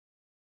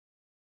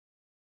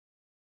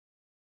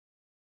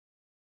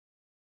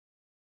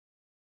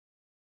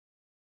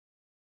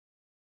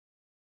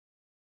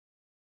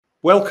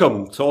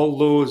Welcome to all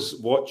those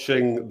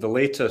watching the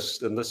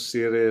latest in this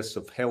series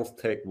of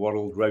Health Tech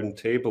World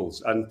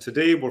Roundtables. And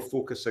today we're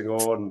focusing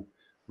on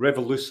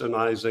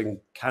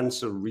revolutionizing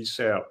cancer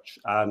research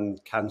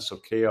and cancer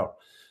care.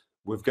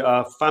 We've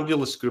got a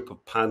fabulous group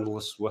of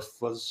panelists with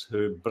us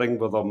who bring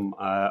with them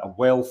a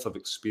wealth of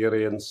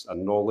experience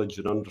and knowledge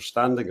and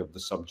understanding of the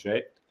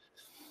subject.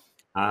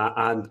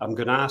 And I'm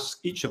going to ask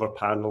each of our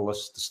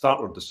panelists to start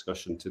our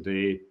discussion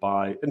today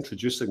by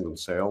introducing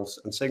themselves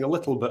and saying a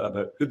little bit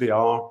about who they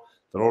are,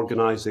 their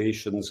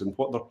organisations, and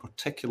what their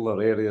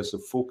particular areas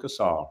of focus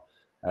are.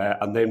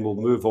 And then we'll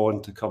move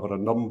on to cover a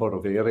number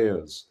of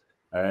areas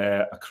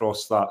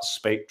across that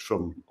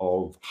spectrum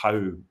of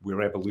how we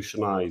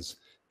revolutionise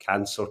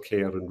cancer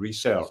care and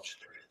research.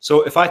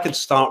 So if I could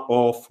start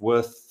off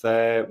with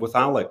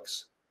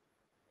Alex.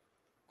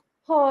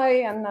 Hi,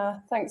 and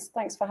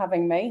thanks for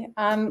having me.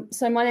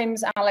 So my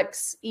name's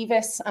Alex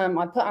Evis.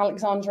 I put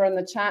Alexandra in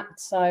the chat,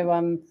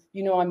 so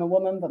you know I'm a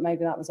woman, but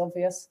maybe that was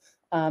obvious.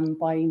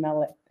 By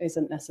email, it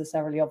isn't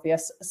necessarily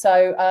obvious.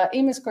 So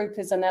EMIS Group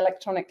is an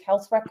electronic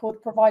health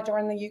record provider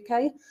in the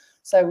UK.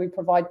 So we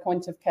provide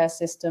point of care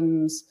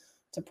systems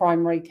to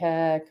primary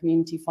care,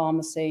 community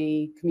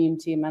pharmacy,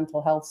 community and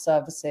mental health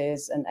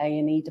services, and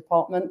A&E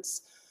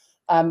departments.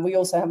 We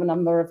also have a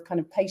number of kind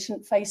of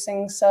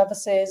patient-facing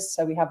services.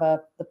 So we have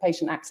the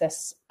Patient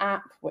Access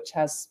app, which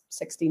has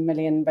 16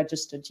 million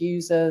registered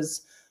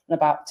users and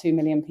about 2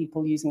 million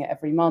people using it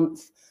every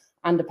month,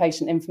 and a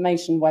patient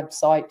information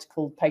website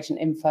called Patient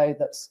Info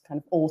that's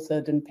kind of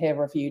authored and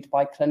peer-reviewed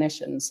by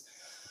clinicians.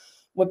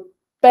 We're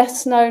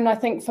best known, I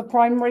think, for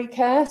primary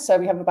care. So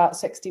we have about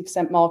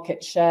 60%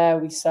 market share.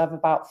 We serve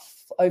about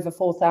over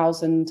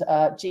 4,000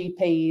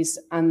 GPs,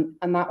 and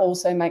that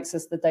also makes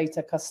us the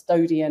data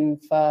custodian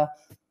for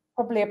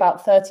probably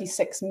about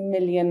 36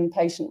 million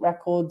patient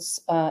records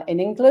in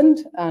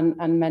England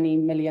and many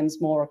millions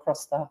more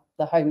across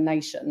the home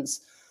nations.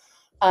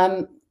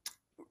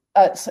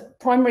 So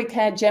primary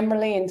care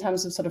generally, in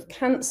terms of sort of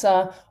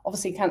cancer,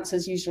 obviously cancer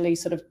is usually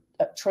sort of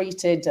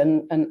treated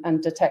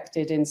and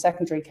detected in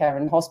secondary care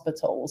in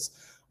hospitals.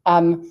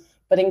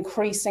 But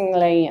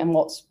increasingly, and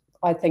what's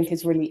I think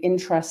is really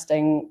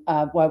interesting,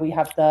 where we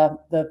have the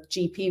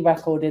GP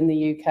record in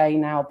the UK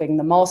now being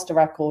the master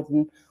record,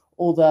 and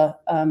all the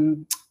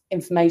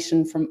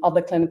information from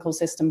other clinical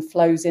systems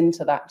flows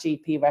into that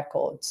GP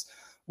records.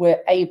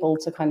 We're able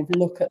to kind of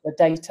look at the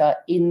data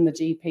in the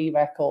GP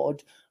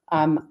record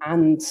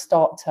and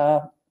start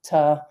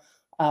to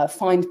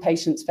find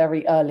patients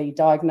very early,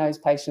 diagnose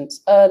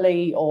patients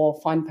early, or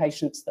find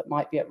patients that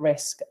might be at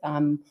risk,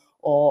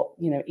 or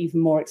even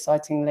more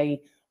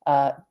excitingly,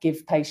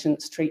 give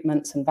patients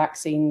treatments and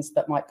vaccines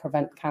that might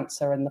prevent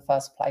cancer in the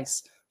first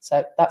place.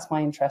 So that's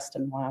my interest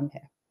and why I'm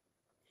here.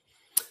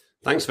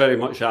 Thanks very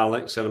much,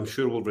 Alex, and I'm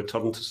sure we'll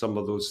return to some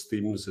of those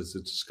themes as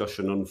the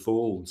discussion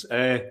unfolds.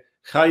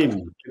 Chaim,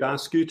 could I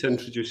ask you to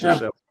introduce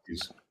yourself,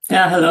 please?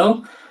 Yeah,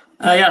 hello.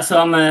 So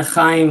I'm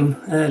Chaim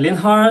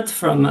Linhart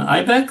from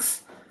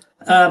Ibex.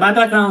 My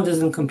background is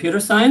in computer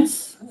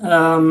science,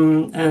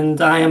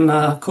 and I am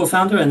a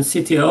co-founder and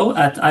CTO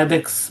at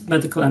Ibex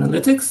Medical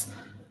Analytics.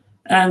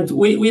 And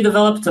we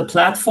developed a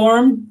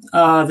platform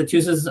that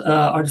uses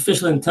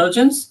artificial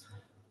intelligence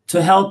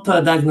to help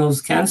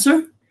diagnose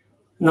cancer.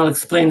 And I'll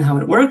explain how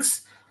it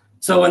works.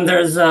 So when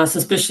there's a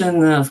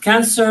suspicion of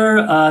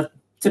cancer,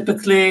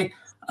 typically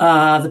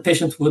the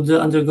patient would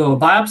undergo a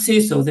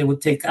biopsy. So they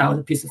would take out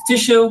a piece of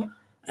tissue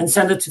and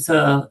send it to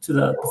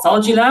the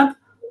pathology lab,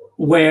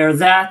 where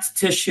that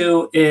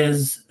tissue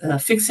is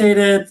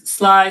fixated,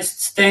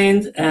 sliced,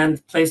 stained,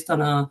 and placed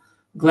on a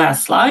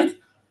glass slide.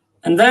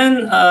 And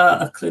then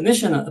a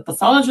clinician, a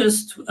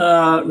pathologist,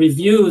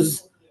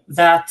 reviews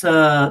that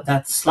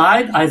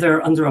slide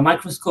either under a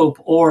microscope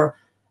or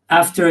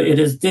after it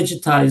is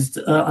digitized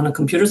on a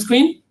computer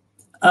screen,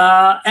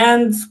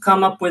 and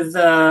come up with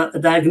a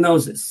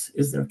diagnosis.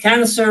 Is there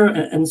cancer,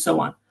 and so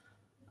on.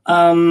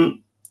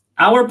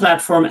 Our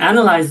platform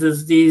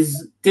analyzes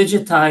these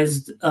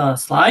digitized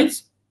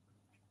slides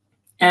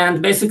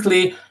and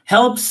basically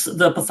helps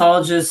the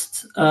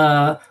pathologist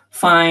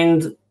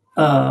find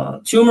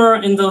tumor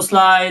in those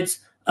slides,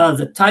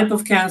 the type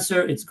of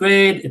cancer, its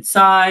grade, its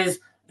size,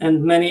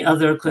 and many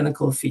other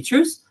clinical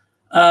features.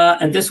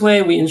 And this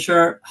way we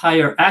ensure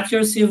higher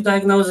accuracy of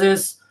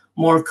diagnosis,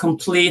 more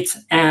complete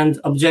and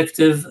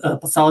objective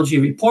pathology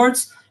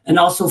reports, and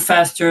also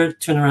faster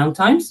turnaround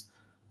times.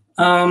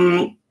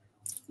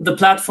 The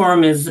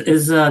platform is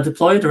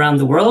deployed around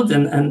the world,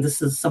 and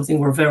this is something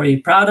we're very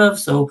proud of.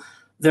 So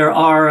there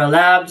are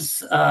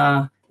labs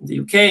in the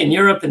UK, in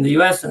Europe, in the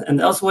US, and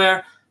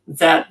elsewhere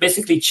that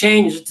basically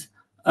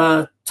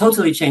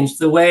totally changed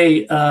the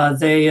way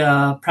they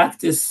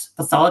practice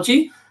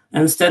pathology.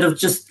 And instead of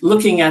just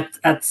looking at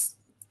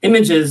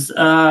images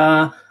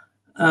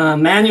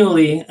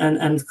manually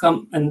and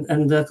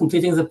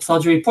completing the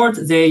pathology report,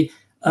 they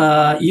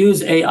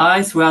use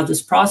AI throughout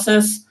this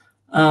process,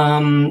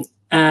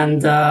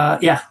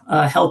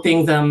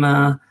 helping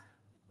them,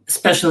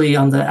 especially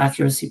on the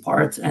accuracy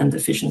part and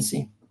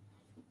efficiency.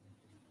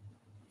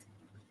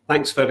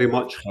 Thanks very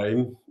much,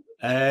 Chaim.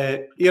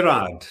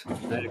 Irad,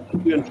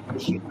 can you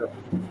introduce yourself?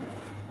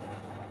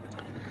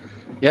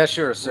 Yeah,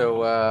 sure.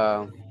 So,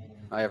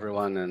 hi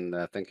everyone,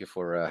 and thank you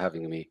for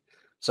having me.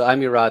 So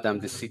I'm Irad, I'm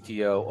the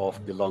CTO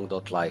of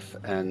Belong.Life,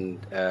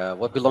 and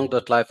what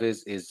Belong.Life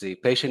is a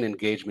patient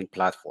engagement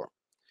platform.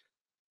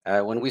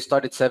 When we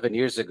started 7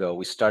 years ago,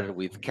 we started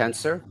with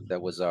cancer.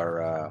 That was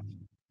our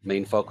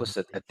main focus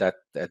at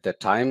that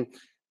time.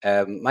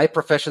 My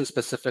profession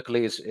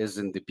specifically is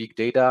in the big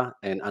data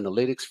and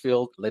analytics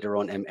field, later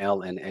on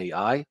ML and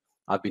AI.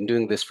 I've been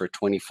doing this for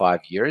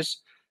 25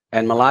 years.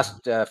 And my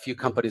last few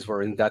companies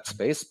were in that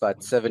space.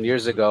 But 7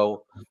 years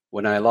ago,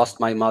 when I lost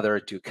my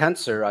mother to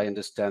cancer, I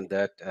understand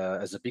that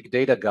as a big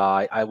data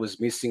guy, I was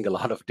missing a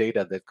lot of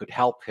data that could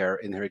help her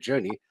in her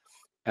journey.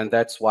 And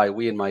that's why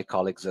we and my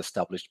colleagues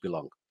established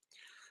Belong.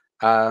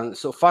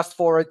 So fast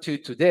forward to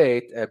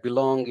today,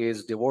 Belong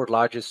is the world's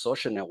largest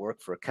social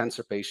network for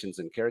cancer patients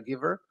and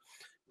caregiver.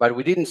 But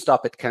we didn't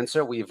stop at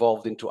cancer. We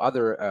evolved into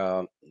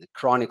other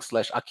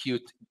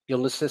chronic/acute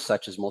illnesses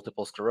such as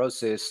multiple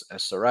sclerosis,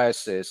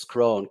 psoriasis,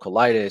 Crohn,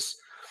 colitis,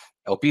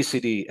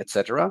 obesity,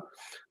 etc.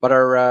 But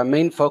our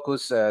main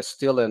focus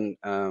still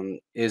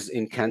is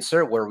in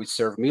cancer, where we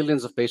serve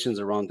millions of patients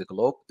around the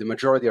globe. The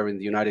majority are in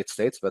the United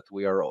States, but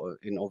we are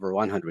in over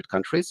 100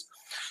 countries.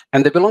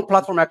 And the Belong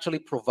platform actually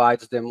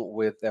provides them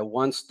with a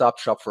one-stop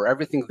shop for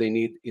everything they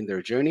need in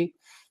their journey.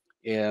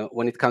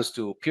 When it comes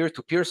to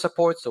peer-to-peer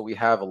support, so we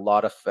have a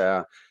lot of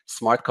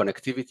smart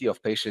connectivity of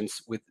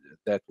patients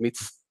that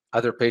meets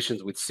other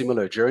patients with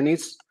similar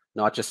journeys,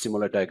 not just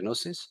similar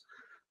diagnoses.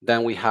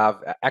 Then we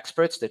have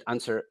experts that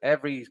answer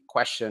every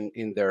question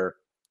in their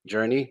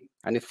journey,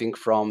 anything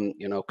from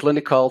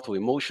clinical to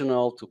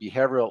emotional to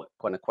behavioral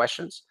kind of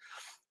questions.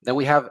 Then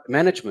we have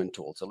management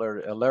tools,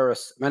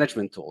 alerts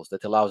management tools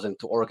that allows them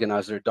to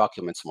organize their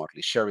documents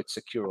smartly, share it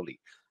securely,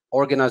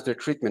 organize their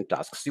treatment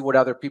tasks, see what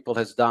other people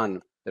has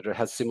done that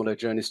has similar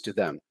journeys to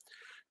them,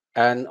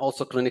 and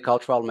also clinical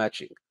trial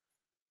matching.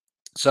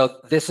 So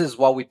this is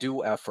what we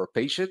do for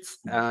patients,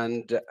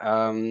 and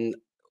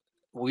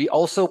we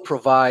also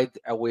provide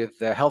with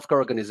the healthcare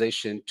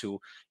organization to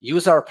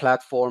use our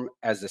platform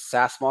as a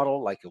SaaS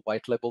model, like a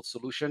white label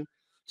solution,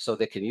 so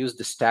they can use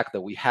the stack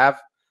that we have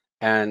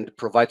and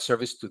provide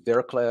service to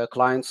their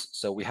clients.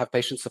 So we have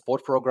patient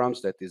support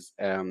programs that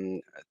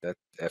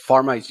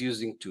pharma is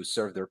using to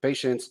serve their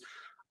patients.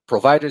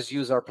 Providers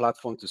use our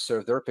platform to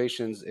serve their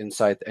patients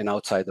inside and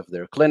outside of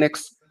their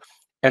clinics.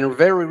 And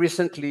very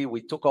recently,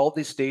 we took all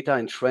this data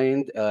and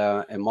trained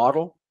a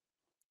model.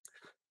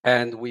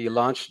 And we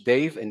launched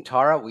Dave and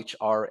Tara, which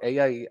are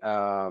AI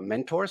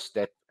mentors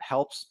that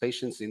helps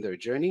patients in their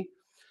journey.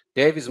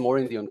 Dave is more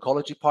in the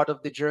oncology part of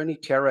the journey.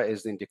 Tara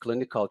is in the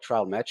clinical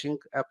trial matching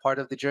part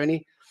of the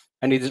journey.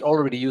 And it is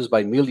already used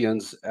by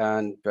millions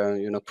and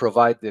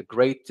provide the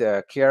great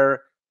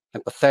care,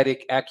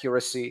 empathetic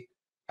accuracy,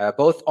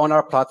 both on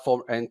our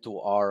platform and to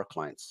our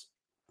clients.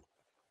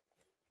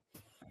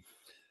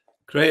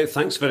 Great,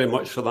 thanks very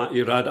much for that,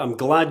 Irad. I'm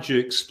glad you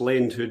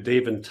explained who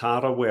Dave and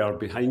Tara were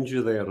behind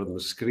you there on the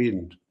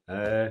screen.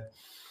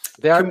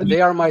 They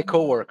are my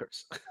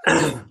co-workers.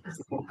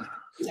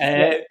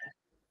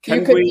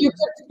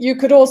 You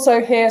could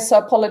also hear, so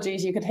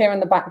apologies, you could hear in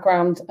the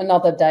background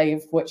another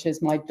Dave, which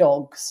is my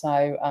dog,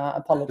 so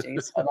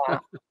apologies for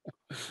that.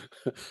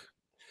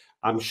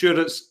 I'm sure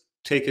it's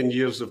taken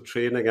years of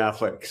training,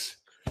 Alex.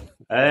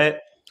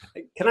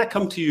 Can I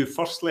come to you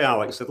firstly,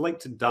 Alex? I'd like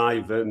to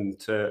dive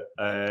into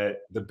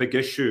the big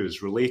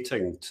issues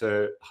relating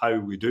to how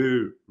we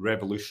do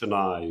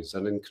revolutionize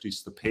and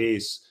increase the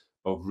pace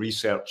of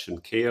research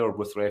and care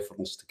with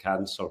reference to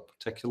cancer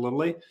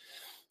particularly.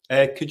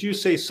 Could you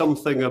say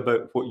something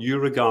about what you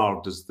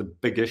regard as the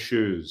big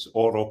issues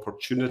or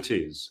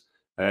opportunities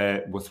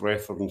with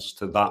reference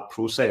to that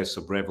process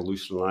of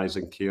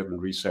revolutionizing care and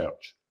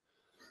research?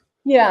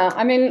 Yeah,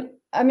 I mean,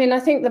 I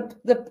think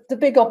the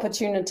big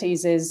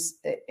opportunities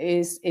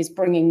is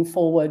bringing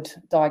forward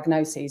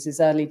diagnoses, is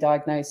early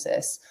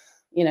diagnosis.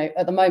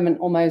 At the moment,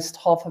 almost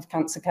half of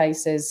cancer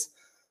cases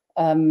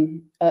are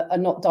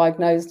not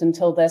diagnosed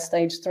until they're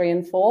stage 3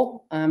 and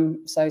 4.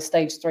 So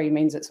stage 3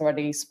 means it's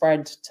already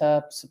spread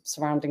to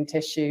surrounding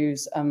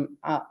tissues and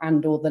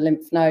or the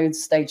lymph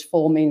nodes. Stage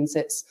 4 means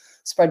it's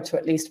spread to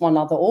at least one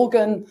other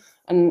organ.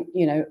 And,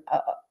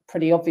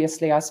 pretty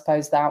obviously, I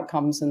suppose the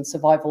outcomes and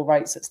survival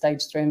rates at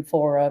stage 3 and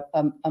 4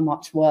 are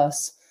much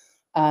worse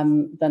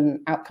than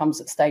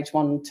outcomes at stage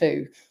 1 and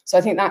 2. So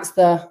I think that's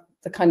the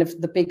kind of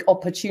the big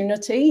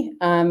opportunity.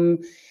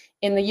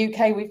 In the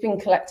UK, we've been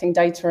collecting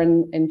data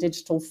in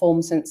digital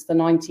form since the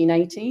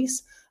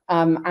 1980s,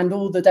 and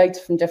all the data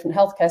from different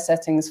healthcare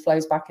settings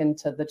flows back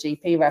into the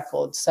GP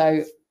record.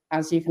 So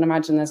as you can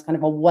imagine, there's kind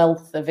of a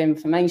wealth of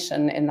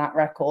information in that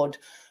record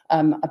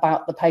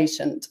about the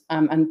patient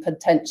and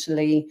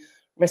potentially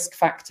risk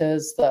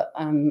factors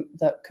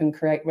that can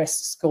create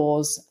risk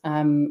scores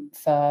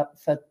for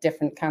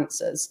different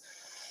cancers.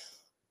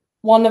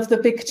 One of the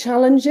big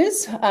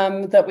challenges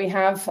that we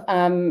have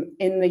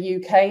in the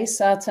UK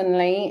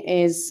certainly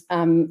is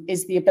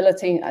the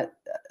ability.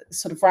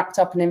 sort of wrapped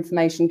up in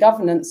information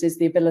governance is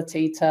the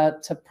ability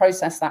to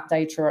process that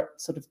data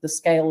at sort of the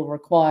scale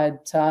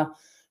required to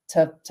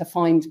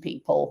find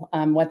people,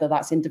 whether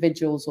that's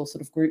individuals or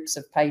sort of groups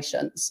of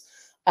patients.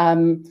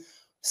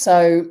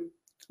 So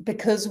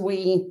because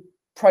we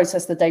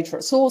process the data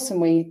at source and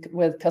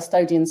we're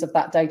custodians of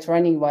that data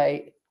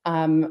anyway,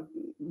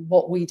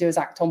 what we do is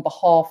act on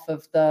behalf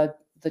of the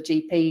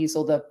GPs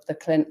or the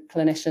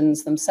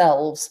clinicians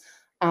themselves,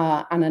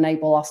 and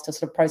enable us to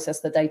sort of process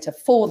the data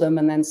for them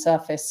and then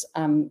surface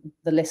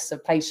the lists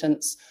of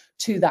patients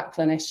to that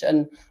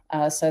clinician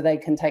so they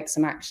can take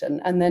some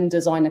action, and then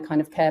design a kind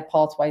of care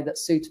pathway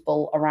that's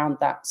suitable around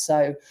that.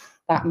 So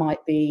that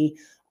might be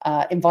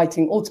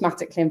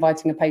automatically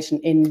inviting a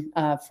patient in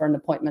for an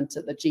appointment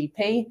at the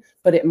GP,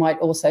 but it might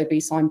also be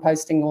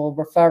signposting or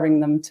referring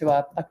them to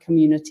a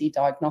community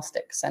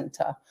diagnostic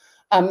centre.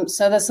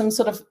 So there's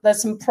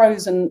some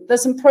pros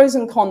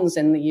and cons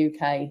in the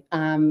UK,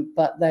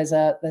 but there's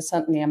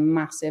certainly a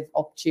massive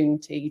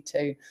opportunity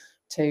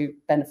to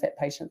benefit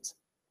patients.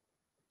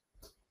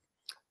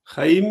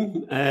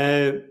 Chaim,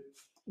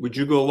 would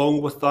you go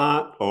along with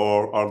that,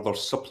 or are there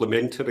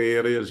supplementary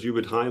areas you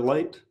would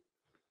highlight?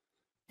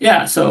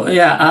 Yeah, so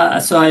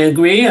I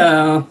agree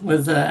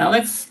with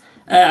Alex.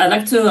 I'd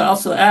like to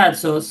also add,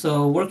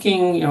 so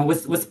working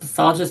with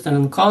pathologists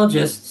and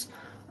oncologists,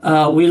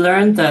 we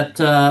learned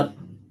that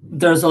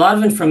there's a lot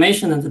of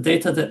information and the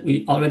data that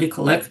we already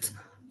collect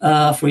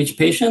for each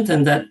patient,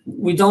 and that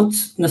we don't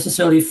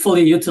necessarily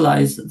fully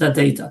utilize that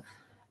data.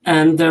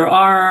 And there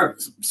are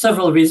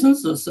several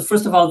reasons. So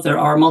first of all, there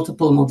are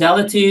multiple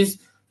modalities.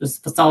 There's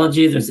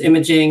pathology, there's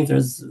imaging,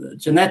 there's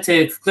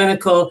genetic,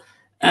 clinical,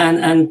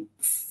 and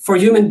for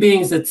human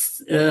beings,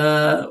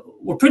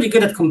 we're pretty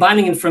good at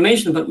combining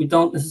information, but we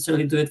don't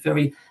necessarily do it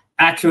very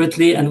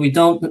accurately, and we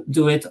don't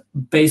do it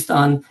based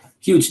on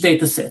huge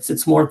data sets.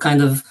 It's more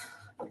kind of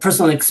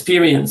personal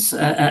experience,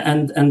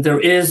 and there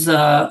is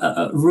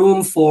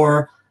room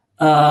for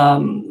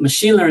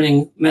machine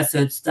learning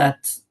methods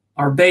that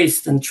are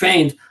based and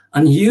trained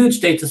on huge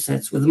data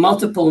sets with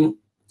multiple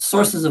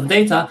sources of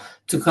data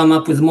to come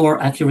up with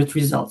more accurate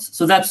results.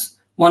 So that's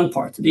one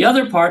part. The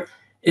other part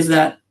is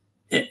that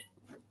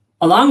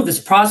along this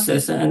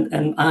process,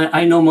 and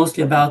I know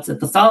mostly about the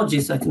pathology,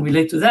 so I can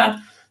relate to that,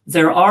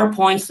 there are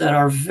points that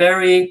are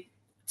very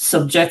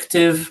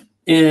subjective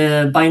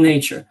by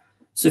nature.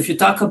 So if you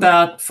talk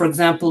about, for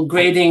example,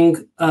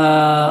 grading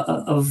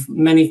of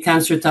many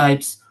cancer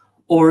types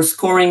or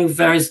scoring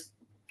various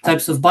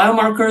types of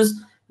biomarkers,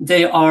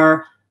 they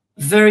are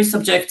very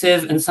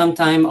subjective and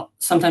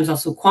sometimes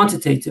also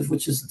quantitative,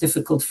 which is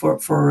difficult for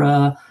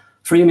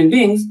human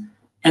beings.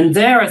 And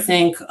there, I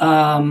think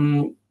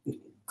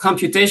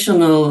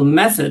computational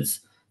methods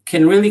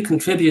can really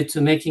contribute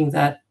to making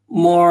that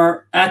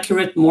more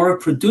accurate, more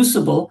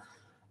reproducible,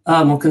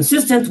 more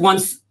consistent.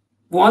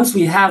 Once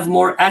we have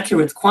more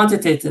accurate,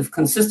 quantitative,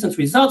 consistent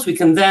results, we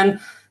can then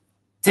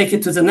take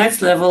it to the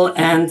next level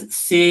and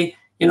see,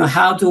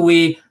 how do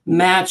we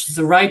match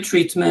the right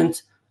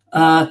treatment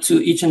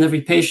to each and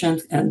every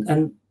patient,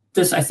 and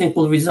this, I think,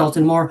 will result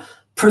in more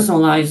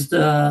personalized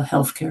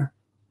healthcare.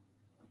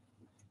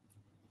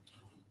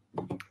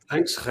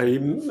 Thanks,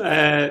 Chaim.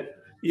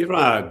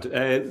 Irad,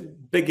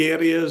 big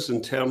areas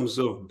in terms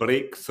of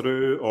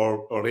breakthrough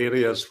or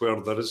areas where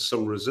there is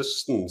some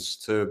resistance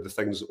to the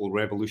things that will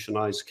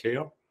revolutionize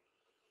care?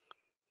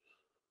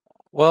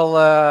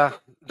 Well,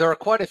 there are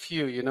quite a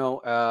few.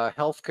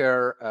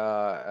 Healthcare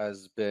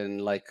has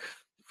been,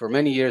 for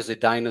many years, a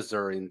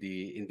dinosaur in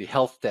the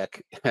health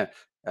tech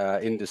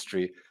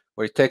industry,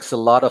 where it takes a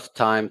lot of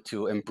time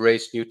to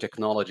embrace new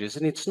technologies.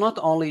 And it's not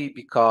only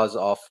because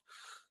of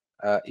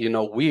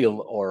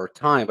will or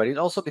time, but it's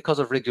also because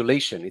of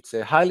regulation. It's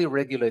a highly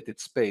regulated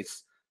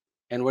space.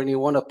 And when you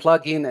want to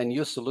plug in a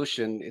new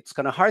solution, it's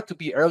kind of hard to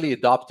be early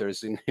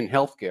adopters in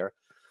healthcare.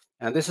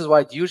 And this is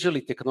why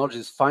usually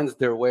technologies finds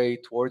their way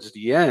towards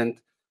the end,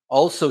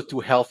 also to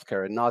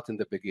healthcare, and not in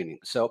the beginning.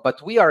 So,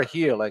 but we are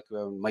here, like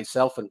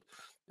myself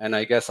and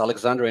I guess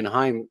Alexandra and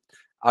Chaim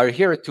are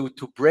here to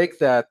break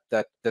that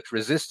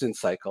resistance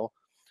cycle.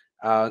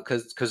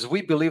 Because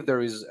we believe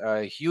there is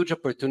huge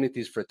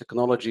opportunities for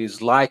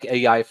technologies like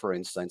AI, for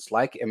instance,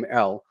 like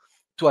ML,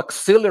 to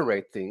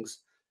accelerate things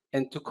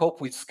and to cope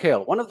with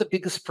scale. One of the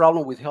biggest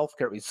problems with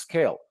healthcare is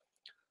scale.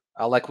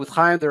 Like with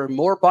Chaim, there are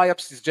more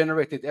biopsies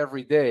generated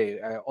every day.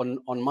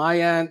 On my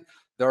end,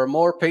 there are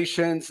more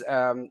patients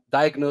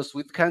diagnosed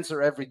with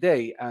cancer every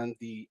day, and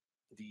the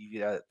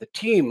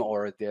team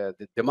or the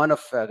amount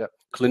of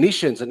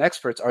clinicians and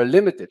experts are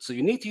limited. So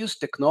you need to use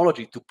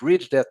technology to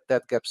bridge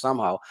that gap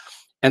somehow.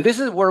 And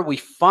this is where we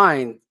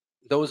find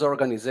those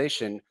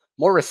organizations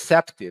more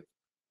receptive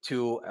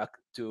to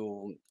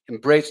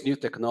embrace new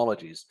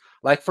technologies.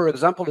 Like, for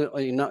example,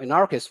 in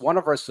our case, one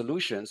of our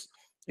solutions,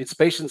 it's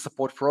patient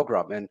support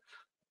program. And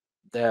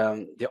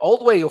the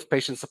old way of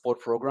patient support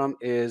program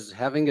is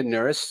having a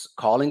nurse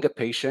calling a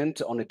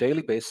patient on a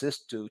daily basis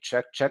to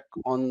check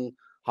on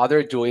how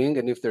they're doing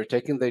and if they're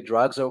taking their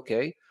drugs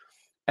okay.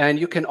 And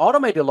you can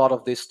automate a lot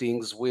of these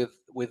things with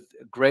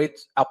great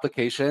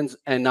applications,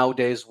 and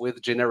nowadays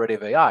with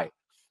generative AI.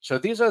 So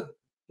these are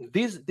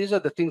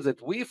the things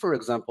that we, for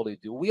example,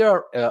 do. We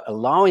are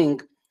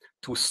allowing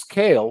to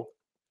scale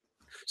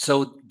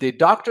so the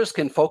doctors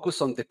can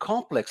focus on the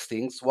complex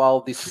things,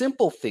 while the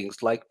simple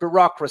things like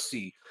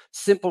bureaucracy,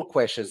 simple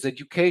questions,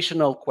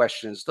 educational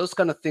questions, those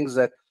kind of things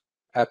that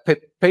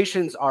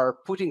patients are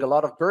putting a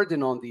lot of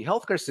burden on the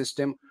healthcare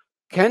system,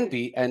 can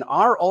be and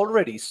are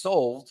already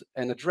solved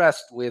and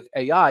addressed with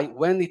AI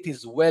when it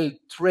is well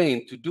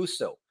trained to do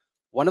so.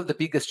 One of the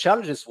biggest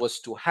challenges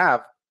was to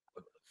have,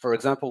 for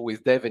example,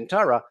 with Dave and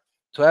Tara,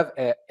 to have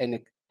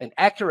an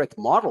accurate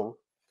model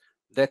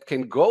that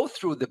can go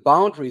through the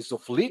boundaries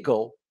of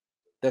legal,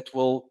 that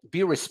will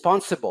be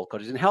responsible.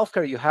 Because in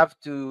healthcare, you have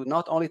to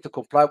not only to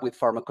comply with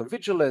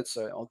pharmacovigilance,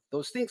 all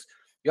those things,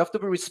 you have to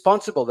be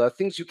responsible. There are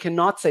things you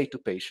cannot say to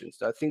patients.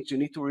 There are things you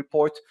need to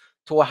report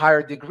to a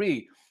higher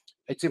degree.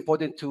 It's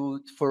important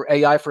for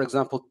AI, for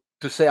example,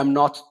 to say, I'm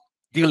not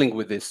dealing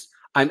with this.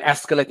 I'm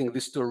escalating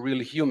this to a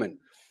real human.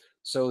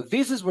 So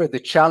this is where the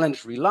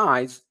challenge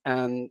relies.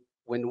 And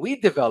when we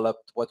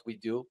developed what we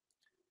do,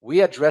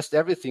 we addressed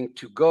everything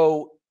to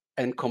go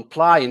and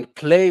comply and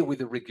play with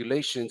the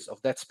regulations of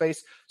that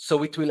space,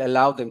 so it will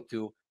allow them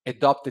to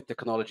adopt the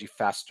technology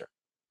faster.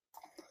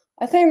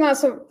 I think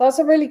that's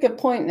a really good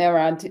point there,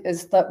 Irad,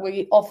 is that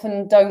we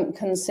often don't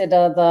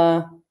consider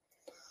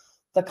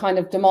the kind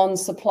of demand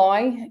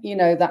supply,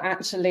 that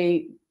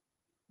actually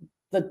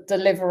the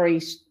delivery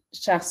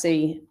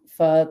chassis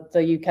for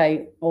the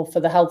UK or for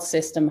the health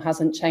system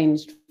hasn't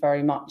changed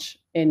very much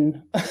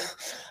in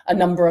a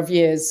number of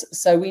years.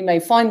 So we may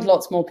find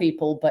lots more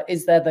people, but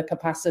is there the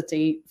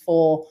capacity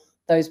for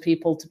those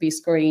people to be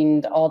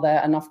screened? Are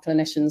there enough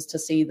clinicians to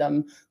see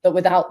them? That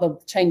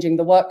without changing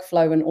the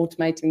workflow and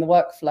automating the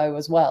workflow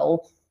as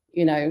well,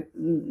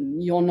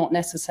 you're not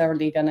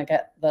necessarily going to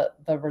get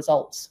the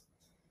results.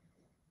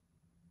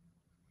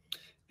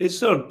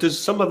 Does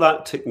some of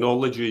that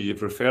technology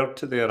you've referred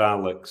to there,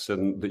 Alex,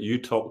 and that you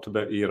talked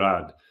about,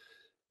 Irad,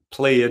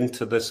 play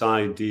into this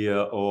idea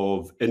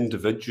of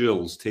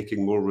individuals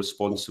taking more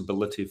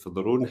responsibility for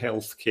their own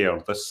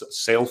healthcare, this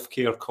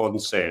self-care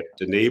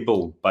concept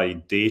enabled by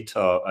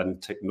data and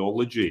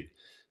technology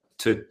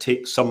to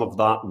take some of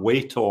that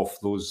weight off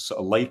those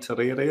lighter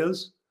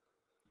areas?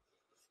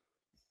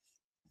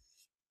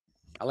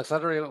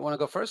 Alexandra, you want to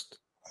go first?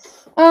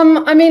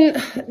 I mean,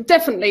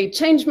 definitely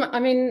change. I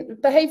mean,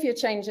 behavior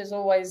change is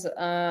always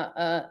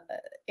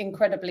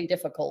incredibly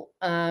difficult.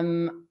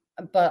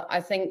 But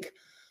I think,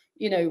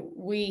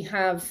 we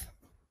have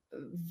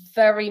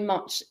very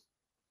much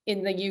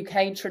in the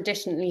UK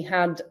traditionally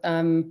had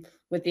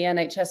with the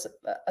NHS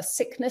a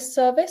sickness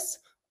service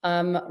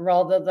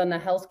rather than a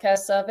healthcare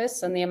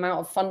service, and the amount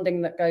of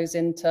funding that goes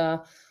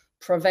into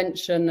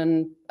prevention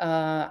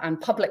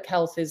and public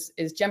health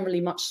is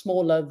generally much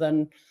smaller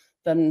than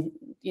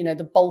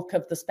the bulk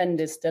of the spend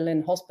is still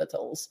in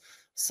hospitals.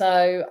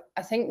 So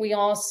I think we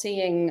are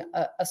seeing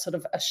a sort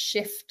of a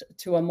shift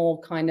to a more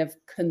kind of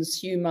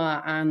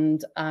consumer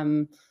and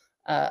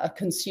a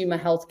consumer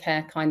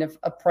healthcare kind of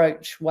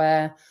approach,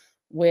 where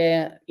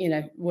we're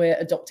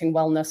adopting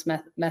wellness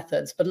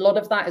methods. But a lot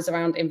of that is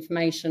around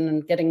information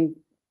and getting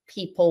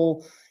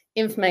people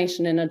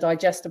information in a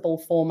digestible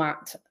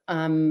format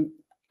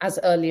as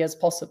early as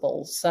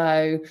possible.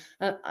 So,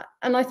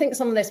 and I think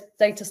some of this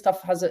data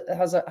stuff has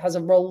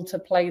a role to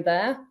play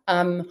there.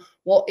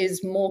 What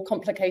is more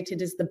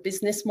complicated is the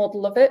business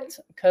model of it,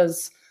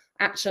 because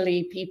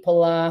actually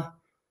people are,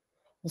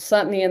 well,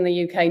 certainly in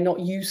the UK, not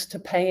used to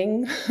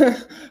paying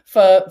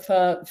for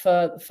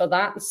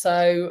that.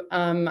 So,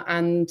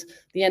 and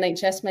the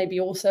NHS maybe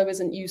also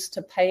isn't used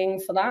to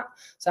paying for that.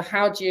 So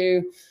how do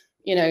you,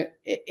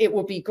 it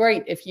would be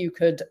great if you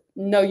could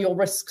know your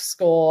risk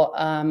score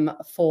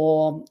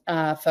for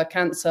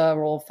cancer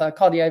or for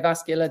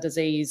cardiovascular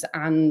disease,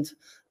 and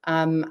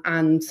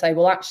say,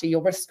 well, actually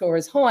your risk score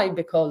is high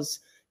because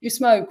you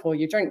smoke or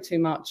you drink too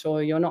much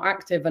or you're not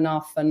active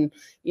enough, and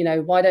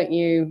why don't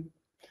you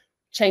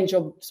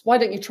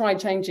try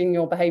changing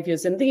your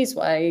behaviors in these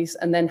ways,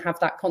 and then have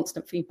that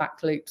constant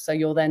feedback loop, so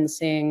you're then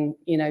seeing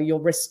your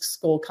risk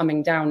score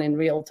coming down in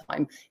real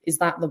time. Is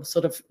that the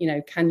sort of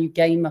can you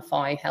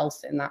gamify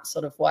health in that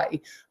sort of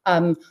way?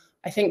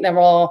 I think there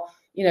are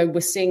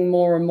we're seeing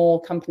more and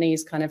more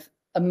companies kind of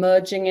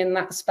emerging in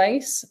that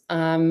space,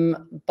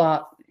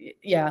 but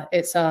yeah,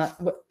 it's a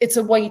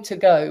way to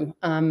go.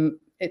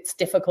 It's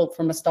difficult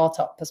from a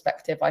startup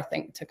perspective, I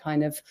think, to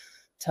kind of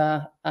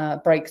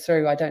break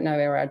through. I don't know,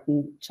 Irad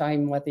and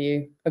Chaim, whether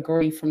you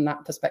agree from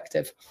that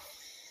perspective.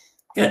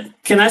 Yeah.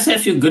 Can I say a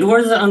few good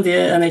words on the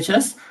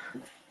NHS?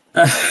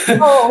 I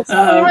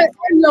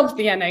love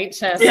the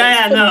NHS.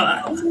 Yeah,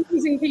 no.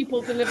 Amazing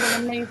people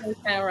delivering amazing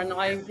care, and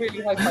I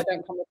really hope I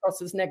don't come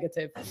across as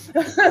negative.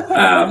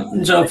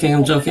 I'm joking.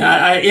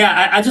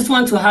 I just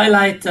want to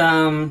highlight.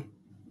 So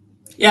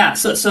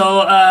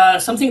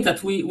something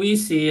that we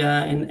see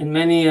in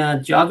many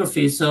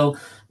geographies. So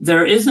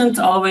there isn't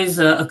always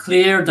a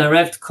clear,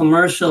 direct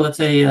commercial, let's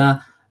say,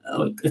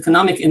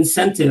 economic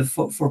incentive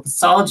for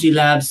pathology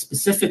labs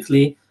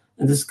specifically,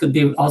 and this could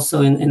be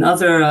also in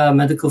other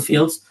medical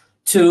fields,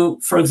 to,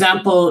 for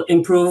example,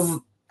 improve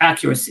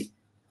accuracy.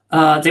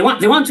 They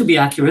want to be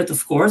accurate,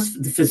 of course.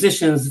 The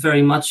physicians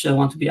very much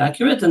want to be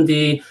accurate, and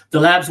the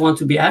labs want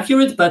to be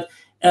accurate, but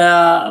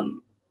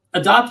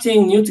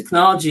adopting new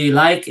technology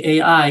like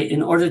AI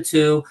in order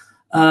to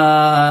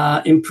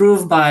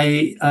improve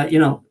by,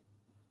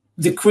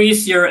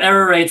 decrease your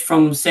error rate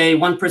from, say,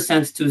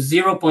 1% to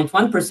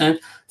 0.1%,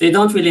 they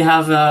don't really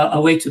have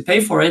a way to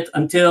pay for it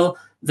until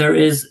there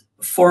is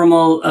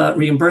formal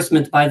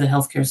reimbursement by the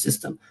healthcare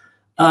system.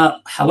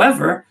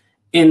 However,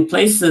 in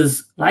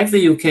places like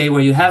the UK,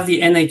 where you have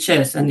the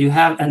NHS and you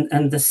have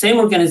and the same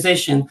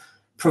organization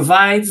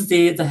provides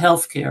the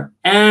healthcare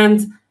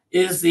and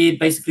is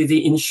basically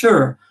the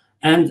insurer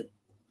and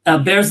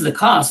bears the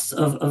costs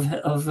of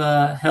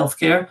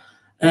healthcare,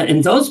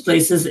 in those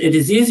places it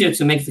is easier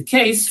to make the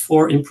case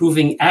for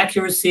improving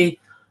accuracy.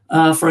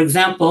 For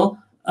example,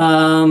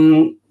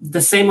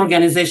 the same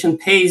organization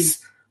pays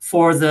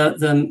for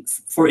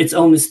for its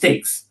own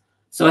mistakes.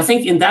 So I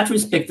think in that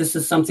respect, this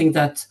is something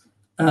that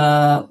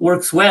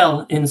works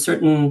well in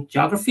certain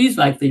geographies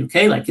like the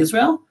UK, like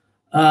Israel,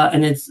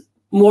 and it's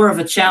more of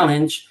a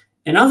challenge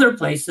in other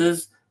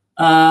places,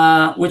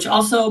 which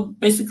also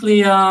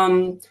basically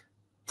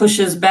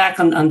pushes back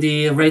on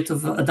the rate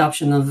of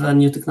adoption of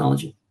new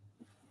technology.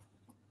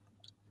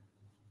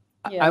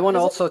 Yeah, I want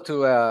also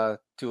to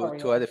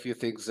add a few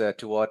things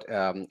to what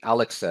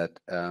Alex said.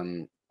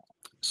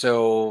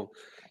 So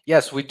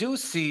yes, we do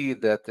see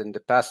that in the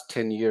past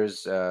 10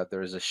 years,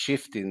 there is a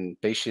shift in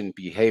patient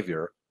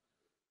behavior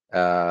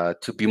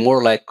to be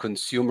more like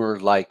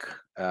consumer-like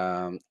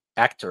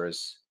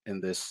actors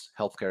in this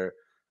healthcare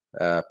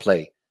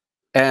play.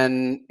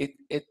 And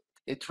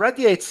it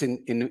radiates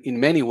in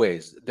many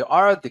ways. There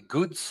are the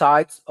good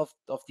sides of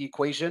the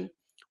equation,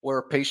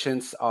 where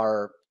patients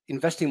are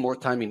investing more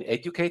time in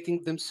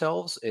educating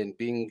themselves and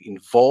being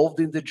involved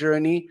in the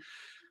journey,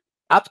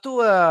 up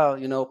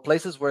to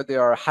places where they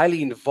are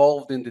highly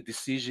involved in the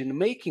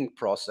decision-making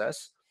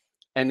process.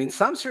 And in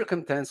some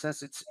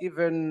circumstances, it's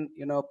even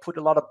put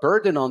a lot of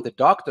burden on the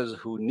doctors,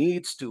 who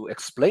needs to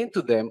explain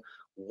to them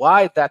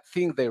why that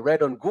thing they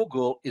read on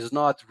Google is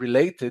not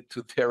related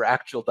to their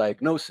actual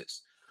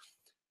diagnosis.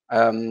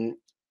 And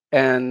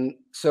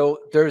so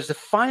there's a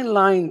fine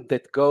line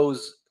that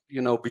goes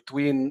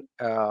between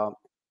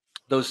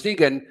those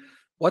things. And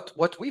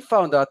what we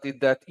found out is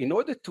that in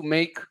order to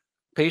make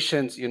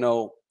patients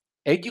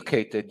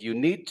educated, you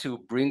need to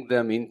bring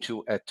them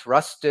into a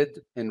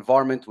trusted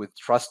environment with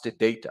trusted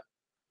data.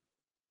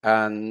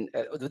 And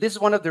this is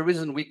one of the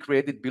reasons we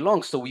created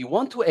Belong. So we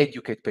want to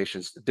educate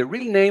patients. The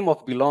real name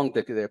of Belong,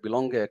 the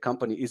Belong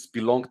company, is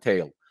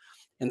Belong-tail.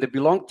 And the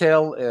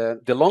Belong-tail,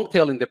 the long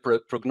tail in the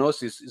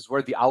prognosis is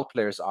where the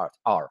outliers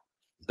are,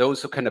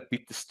 those who kind of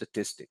beat the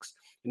statistics.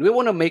 And we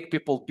want to make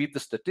people beat the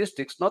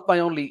statistics, not by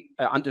only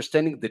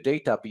understanding the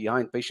data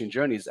behind patient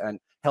journeys and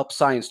help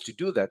science to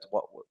do that,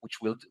 which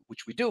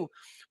we do,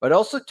 but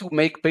also to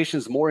make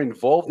patients more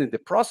involved in the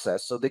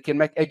process so they can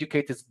make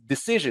educated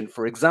decisions.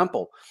 For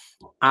example,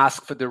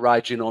 ask for the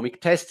right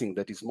genomic testing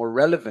that is more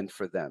relevant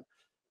for them.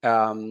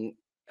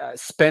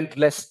 Spend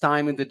less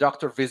time in the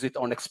doctor visit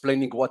on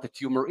explaining what a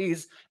tumor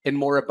is and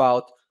more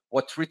about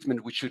what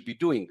treatment we should be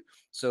doing.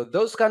 So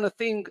those kind of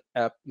things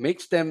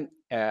makes them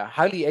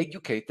highly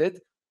educated,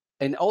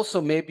 and also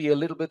maybe a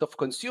little bit of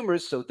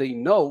consumers, so they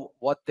know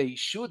what they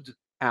should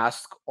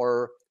ask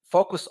or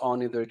focus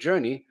on in their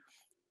journey.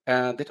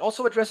 And it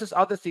also addresses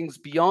other things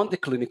beyond the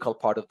clinical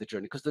part of the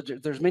journey, because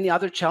there's many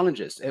other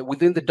challenges.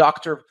 Within the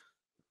doctor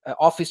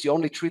office, you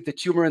only treat the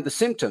tumor and the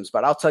symptoms,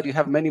 but outside you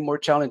have many more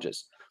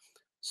challenges.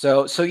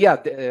 So yeah,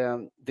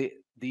 the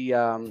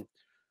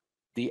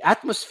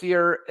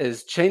atmosphere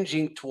is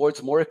changing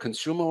towards more a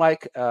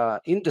consumer-like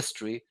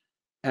industry,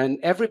 and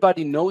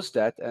everybody knows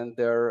that, and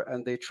they're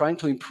trying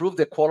to improve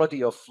the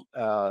quality of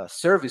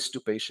service to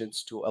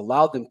patients to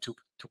allow them to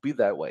be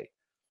that way.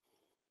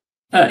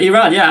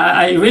 Irad, yeah,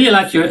 I really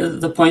like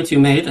the point you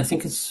made. I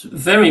think it's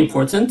very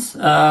important.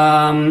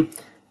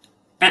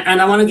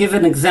 And I want to give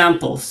an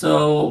example.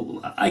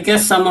 So I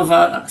guess some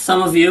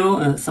of you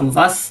and some of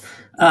us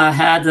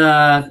had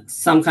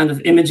some kind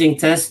of imaging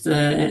test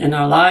in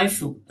our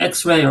life,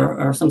 X-ray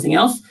or something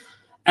else,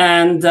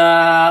 and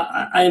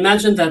I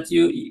imagine that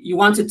you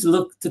wanted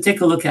to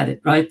take a look at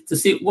it, right? To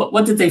see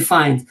what did they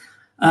find.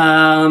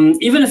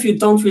 Even if you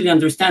don't really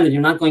understand it,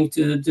 you're not going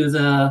to do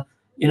the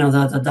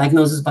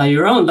diagnosis by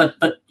your own, but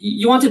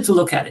you wanted to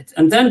look at it.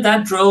 And then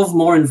that drove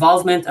more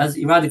involvement, as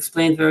Irad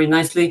explained very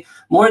nicely,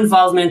 more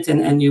involvement,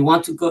 and you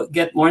want to go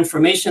get more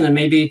information, and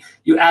maybe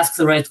you ask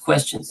the right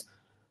questions.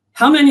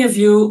 How many of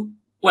you,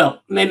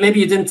 well, maybe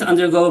you didn't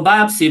undergo a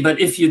biopsy, but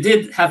if you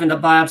did have a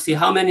biopsy,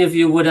 how many of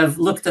you would have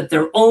looked at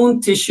their own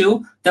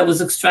tissue that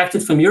was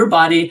extracted from your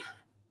body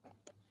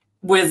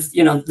with,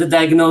 the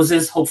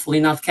diagnosis, hopefully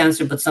not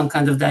cancer, but some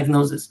kind of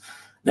diagnosis?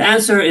 The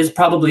answer is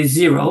probably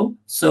zero.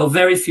 So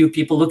very few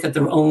people look at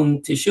their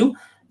own tissue.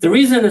 The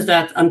reason is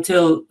that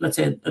until, let's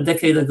say, a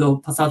decade ago,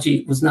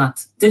 pathology was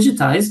not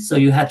digitized, so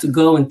you had to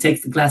go and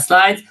take the glass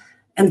slide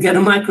and get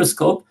a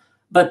microscope.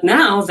 But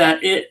now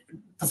that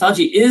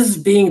pathology is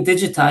being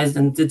digitized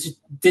and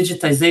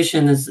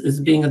digitization is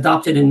being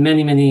adopted in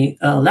many, many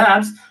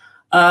labs,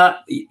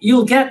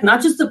 you'll get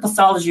not just the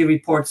pathology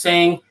report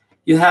saying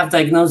you have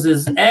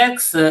diagnosis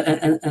X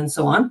and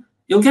so on.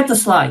 You'll get the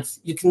slides.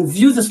 You can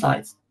view the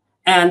slides.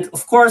 And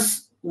of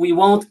course, we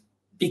won't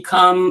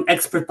become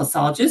expert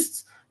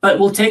pathologists, but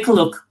we'll take a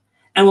look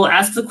and we'll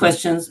ask the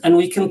questions and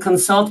we can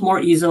consult more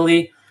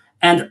easily.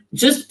 And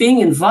just being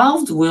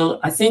involved will,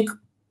 I think,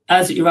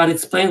 as Irad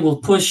explained, will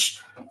push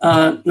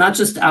not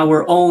just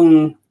our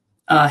own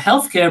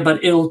healthcare,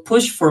 but it will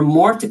push for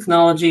more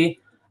technology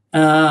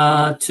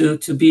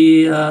to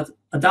be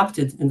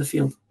adopted in the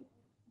field.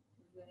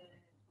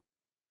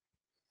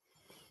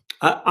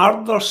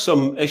 Are there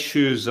some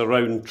issues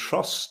around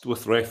trust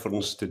with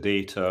reference to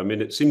data? I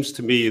mean, it seems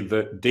to me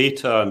that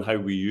data and how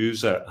we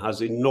use it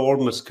has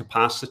enormous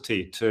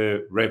capacity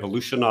to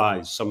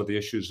revolutionize some of the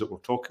issues that we're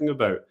talking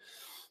about.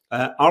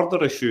 Are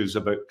there issues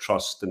about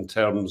trust in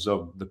terms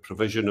of the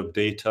provision of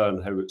data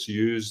and how it's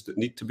used that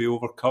need to be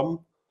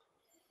overcome?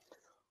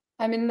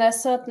 I mean, there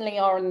certainly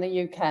are in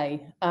the UK.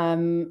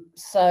 And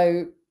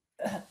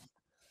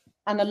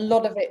a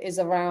lot of it is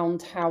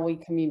around how we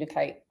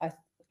communicate,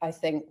 I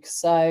think.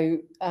 So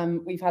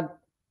we've had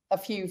a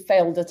few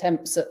failed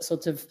attempts at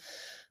sort of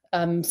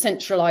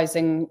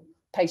centralizing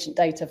patient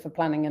data for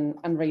planning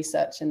and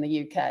research in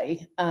the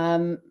UK.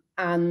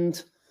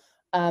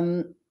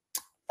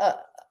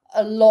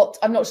 A lot,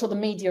 I'm not sure the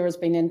media has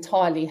been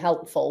entirely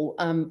helpful,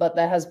 but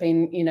there has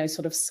been, you know,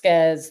 sort of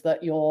scares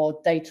that your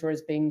data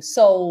is being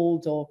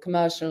sold or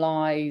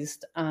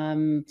commercialized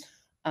and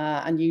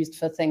used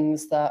for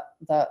things that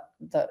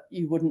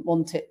you wouldn't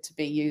want it to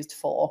be used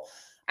for.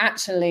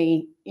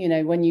 Actually, you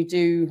know, when you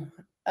do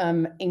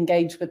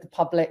engage with the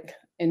public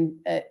in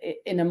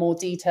a more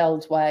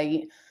detailed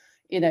way,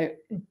 you know,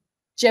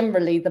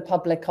 generally the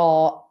public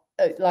are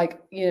like,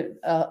 you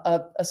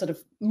know, a sort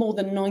of more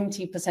than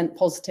 90%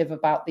 positive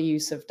about the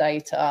use of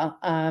data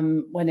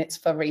when it's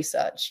for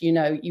research. You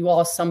know, you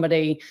ask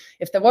somebody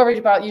if they're worried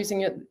about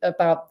using it,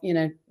 about, you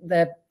know,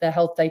 their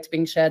health data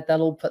being shared,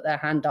 they'll all put their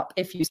hand up.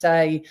 If you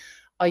say,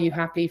 are you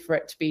happy for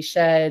it to be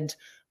shared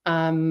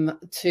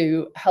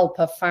to help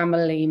a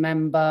family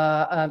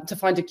member to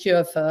find a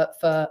cure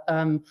for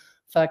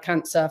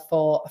cancer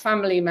for a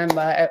family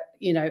member,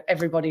 you know,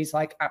 everybody's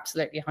like,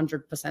 absolutely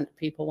 100% of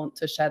people want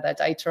to share their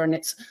data. And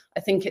I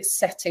think it's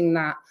setting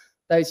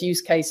those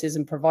use cases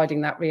and providing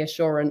that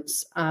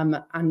reassurance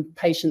and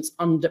patients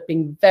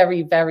being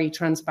very, very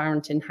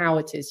transparent in how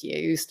it is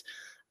used.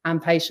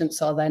 And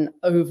patients are then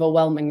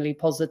overwhelmingly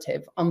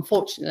positive.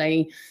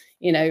 Unfortunately,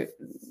 you know,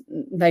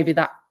 maybe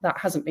that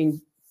hasn't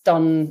been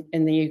done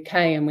in the UK,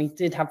 and we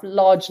did have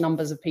large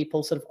numbers of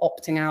people sort of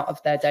opting out of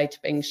their data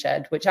being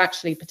shared, which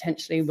actually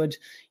potentially would,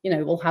 you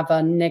know, will have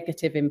a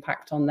negative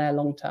impact on their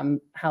long-term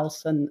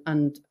health and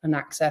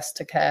access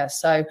to care.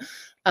 So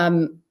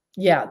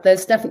yeah,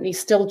 there's definitely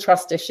still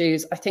trust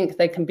issues. I think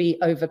they can be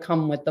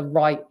overcome with the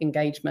right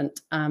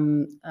engagement,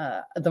 and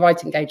the right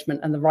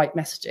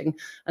messaging.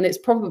 And it's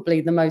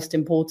probably the most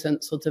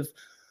important sort of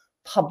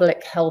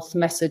public health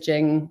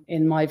messaging,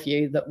 in my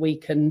view, that we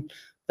can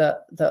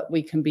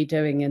be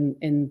doing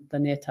in the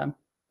near term.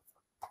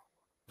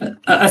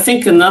 I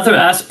think another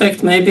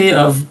aspect maybe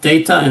of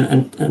data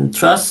and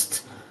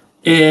trust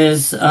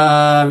is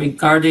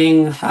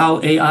regarding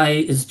how AI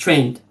is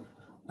trained.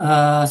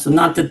 So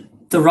not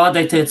the raw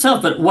data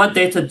itself, but what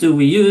data do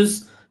we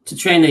use to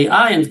train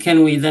AI, and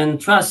can we then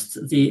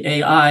trust the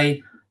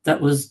AI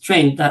that was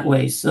trained that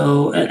way?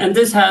 So, and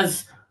this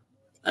has,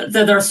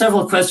 there are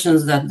several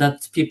questions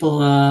that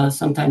people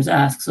sometimes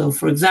ask. So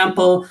for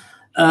example,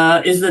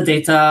 are the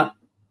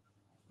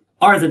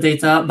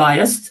data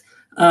biased?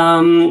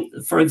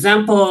 For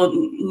example,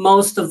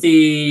 most of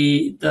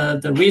the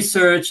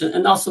research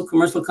and also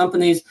commercial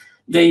companies,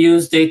 they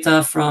use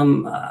data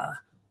from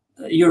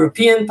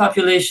European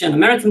population,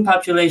 American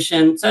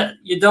population. So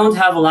you don't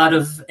have a lot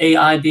of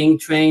AI being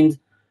trained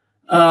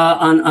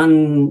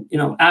on you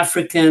know,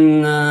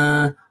 African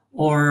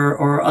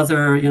or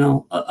other, you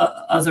know,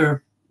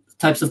 other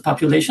types of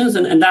populations,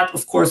 and that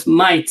of course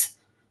might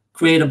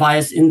create a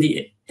bias in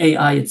the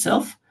AI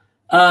itself.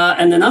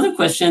 And another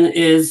question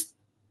is,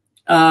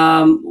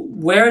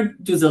 where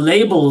do the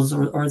labels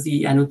or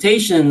the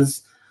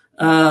annotations,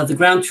 the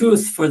ground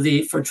truth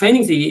for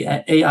training the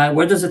AI,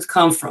 where does it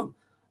come from?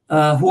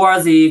 Who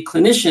are the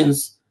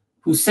clinicians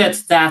who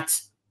set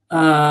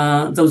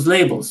those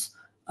labels?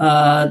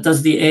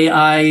 Does the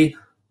AI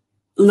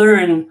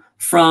learn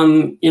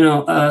from, you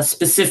know, a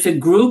specific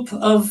group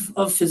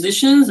of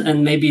physicians,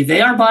 and maybe they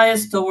are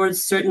biased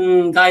towards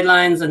certain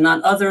guidelines and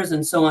not others,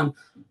 and so on?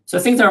 So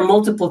I think there are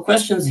multiple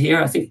questions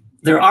here. I think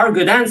there are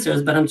good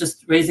answers, but I'm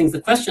just raising the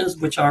questions,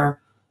 which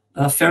are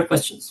fair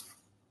questions.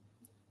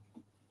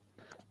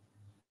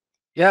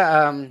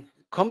 Yeah,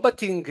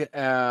 combating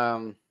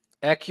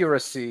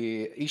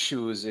accuracy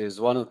issues is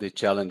one of the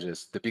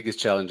challenges, the biggest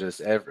challenges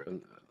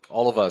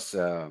all of us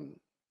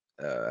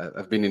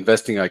have been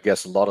investing, I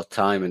guess, a lot of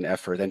time and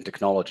effort and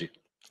technology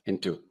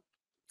into.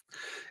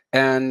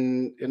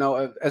 And, you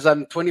know, as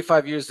I'm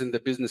 25 years in the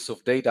business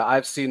of data,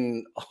 I've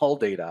seen all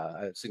data.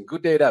 I've seen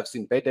good data, I've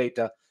seen bad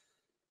data.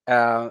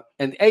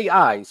 And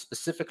AI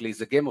specifically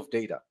is a game of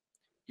data.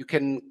 You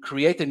can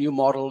create a new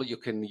model, you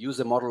can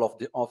use a model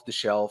off the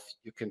shelf,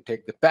 you can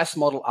take the best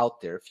model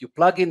out there. If you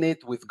plug in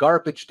it with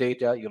garbage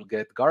data, you'll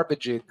get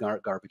garbage in,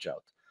 garbage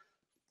out.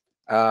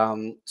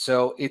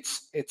 So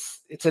it's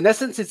in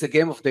essence, it's a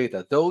game of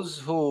data. Those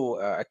who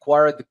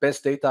acquire the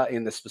best data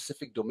in a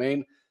specific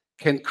domain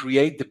can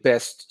create the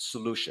best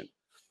solution.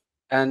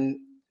 And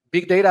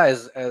big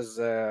data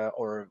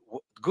or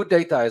good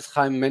data, as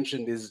Chaim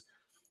mentioned,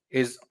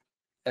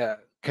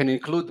 can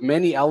include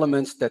many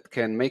elements that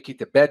can make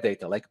it a bad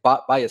data, like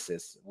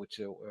biases,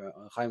 which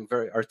Chaim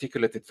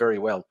articulated very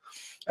well.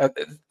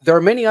 There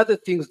are many other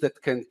things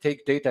that can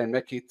take data and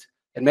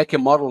make a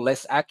model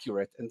less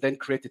accurate, and then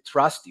create a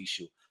trust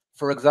issue.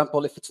 For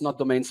example, if it's not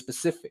domain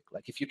specific,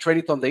 like if you train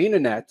it on the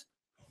internet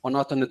or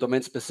not on a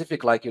domain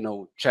specific, like, you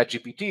know,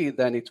 ChatGPT,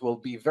 then it will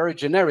be very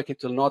generic.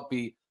 It will not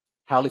be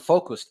highly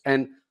focused.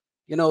 And,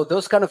 you know,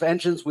 those kind of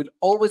engines will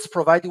always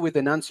provide you with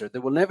an answer. They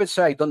will never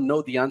say, I don't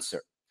know the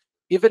answer.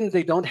 Even if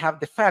they don't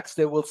have the facts,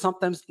 they will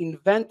sometimes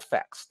invent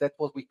facts. That's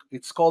what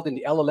it's called in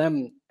the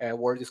LLM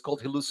word, it's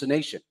called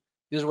hallucination.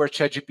 This is where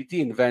ChatGPT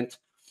invent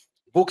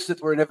books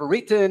that were never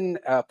written,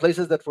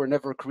 places that were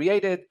never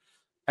created.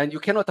 And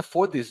you cannot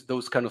afford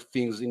those kind of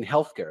things in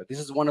healthcare. This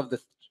is one of the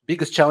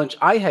biggest challenge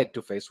I had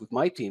to face with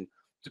my team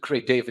to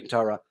create Dave and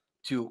Tara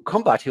to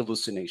combat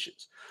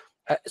hallucinations.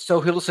 So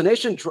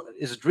hallucination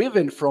is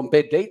driven from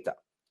bad data,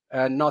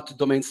 not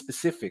domain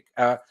specific,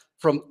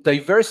 from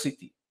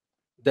diversity.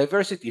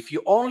 If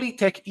you only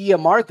take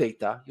EMR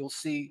data, you'll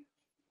see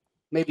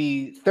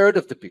maybe a third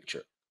of the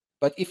picture.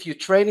 But if you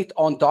train it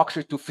on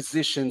doctor to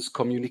physicians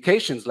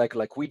communications,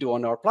 like we do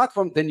on our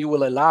platform, then you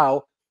will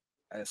allow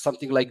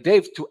something like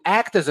Dave to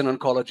act as an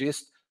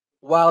oncologist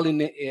while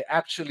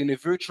actually in a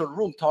virtual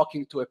room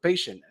talking to a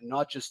patient, and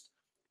not just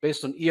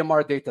based on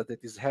EMR data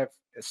that have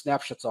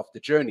snapshots of the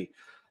journey.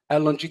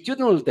 And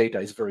longitudinal data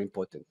is very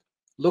important.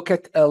 Look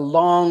at a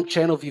long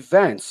chain of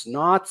events,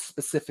 not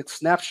specific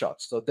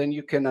snapshots. So then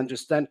you can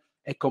understand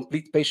a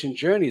complete patient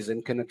journeys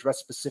and can address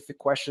specific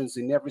questions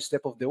in every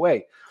step of the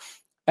way.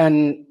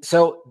 And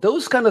so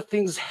those kind of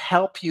things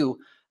help you.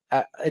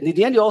 And in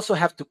the end, you also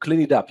have to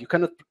clean it up. You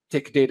cannot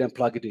take data and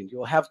plug it in.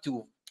 You'll have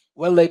to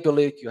well label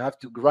it. You have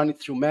to run it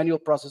through manual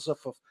process of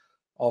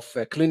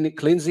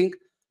cleansing.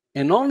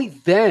 And only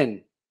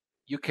then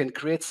you can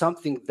create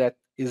something that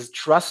is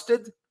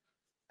trusted.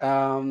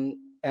 And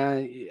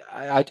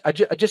I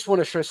just want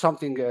to share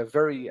something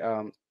very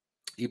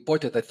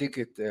important. I think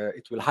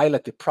it will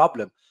highlight the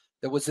problem.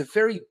 There was a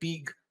very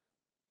big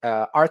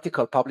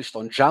article published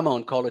on JAMA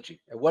Oncology,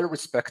 a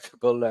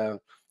well-respectable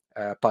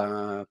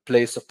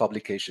place of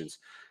publications.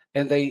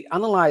 And they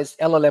analyzed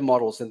LLM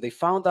models, and they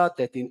found out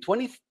that in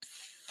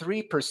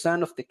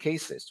 23% of the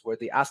cases where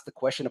they asked the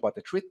question about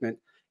the treatment,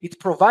 it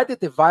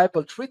provided a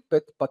viable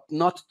treatment, but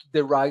not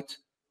the right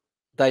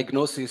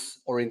diagnosis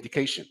or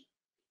indication.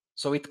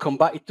 So it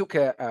took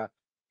a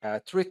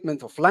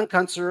treatment of lung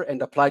cancer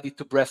and applied it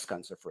to breast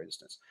cancer, for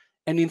instance.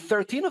 And in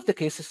 13 of the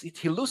cases, it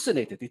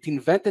hallucinated. It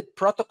invented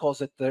protocols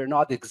that did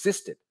not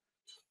existed.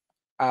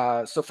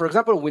 So for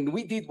example, when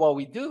we did what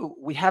we do,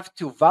 we have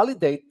to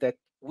validate that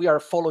we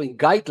are following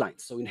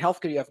guidelines. So in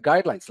healthcare, you have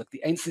guidelines like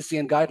the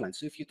NCCN guidelines.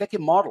 So if you take a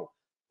model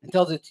and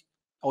tell it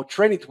or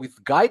train it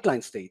with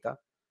guidelines data,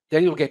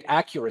 then you'll get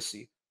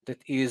accuracy that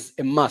is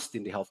a must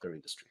in the healthcare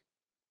industry.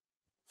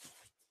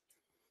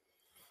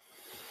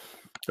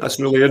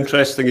 That's really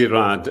interesting,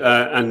 Irad.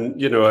 And,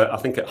 you know, I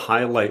think it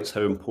highlights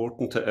how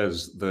important it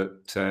is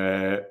that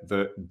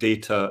the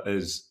data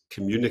is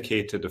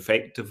communicated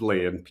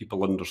effectively and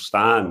people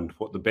understand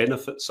what the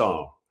benefits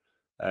are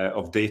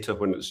of data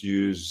when it's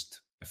used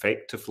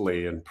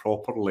effectively and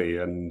properly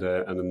and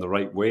in the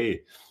right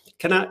way.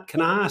 Can I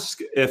ask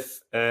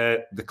if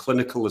the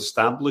clinical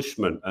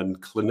establishment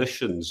and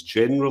clinicians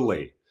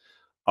generally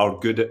are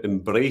good at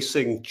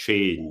embracing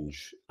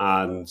change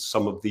and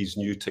some of these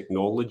new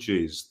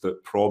technologies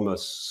that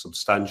promise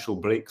substantial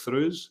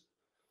breakthroughs?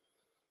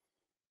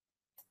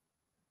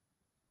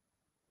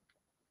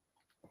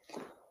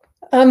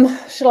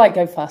 Shall I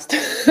go first?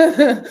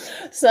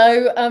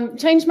 So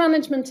change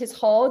management is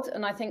hard,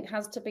 and I think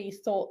has to be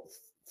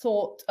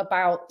thought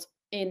about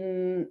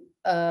in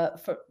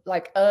for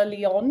like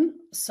early on.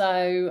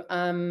 So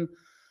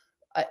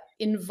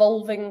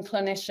involving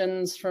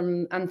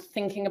clinicians and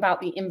thinking about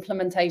the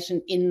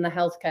implementation in the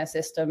healthcare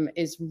system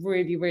is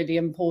really, really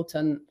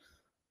important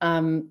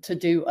to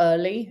do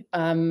early.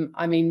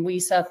 I mean, we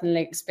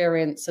certainly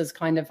experience as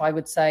kind of, I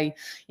would say,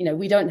 you know,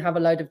 we don't have a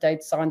load of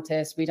data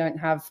scientists. We don't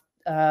have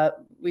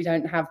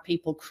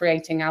people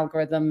creating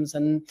algorithms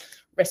and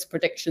risk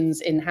predictions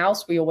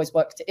in-house. We always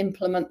work to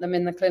implement them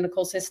in the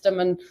clinical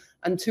system,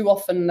 and too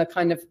often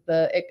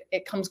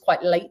it comes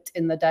quite late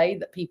in the day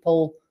that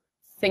people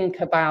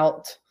think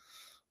about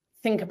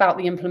think about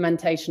the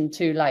implementation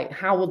too late.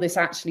 How will this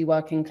actually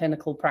work in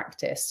clinical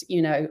practice?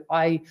 You know,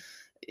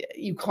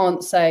 you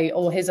can't say,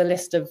 oh, here's a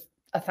list of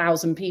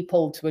 1,000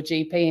 people to a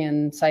GP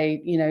and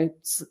say, you know,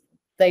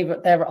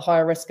 they're at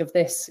higher risk of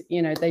this.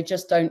 You know, they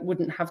just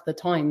wouldn't have the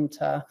time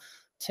to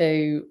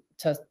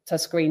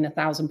screen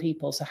 1,000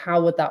 people. So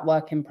how would that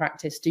work in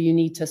practice? Do you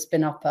need to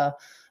spin up a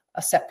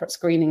separate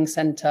screening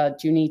center?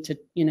 Do you need to,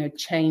 you know,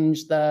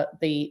 change the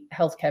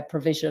healthcare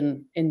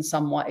provision in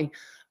some way?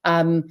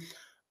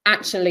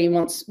 Actually,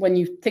 when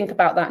you think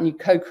about that and you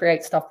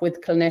co-create stuff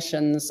with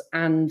clinicians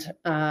and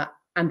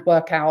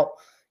work out,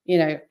 you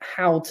know,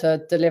 how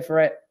to deliver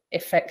it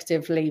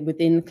effectively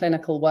within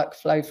clinical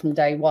workflow from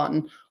day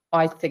one,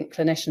 I think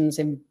clinicians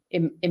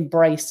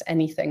embrace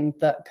anything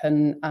that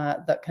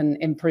can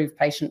improve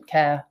patient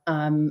care.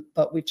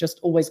 But we've just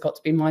always got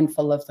to be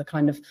mindful of the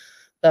kind of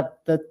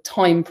the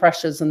time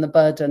pressures and the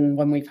burden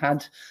when we've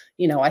had,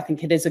 you know, I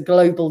think it is a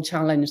global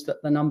challenge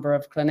that the number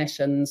of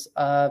clinicians,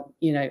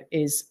 you know,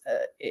 is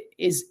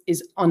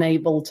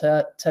unable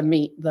to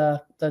meet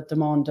the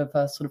demand of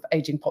a sort of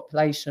aging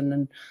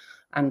population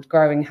and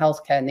growing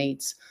healthcare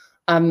needs.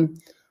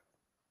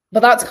 But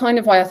that's kind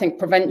of why I think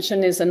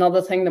prevention is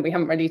another thing that we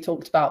haven't really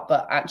talked about.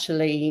 But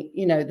actually,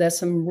 you know, there's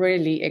some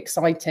really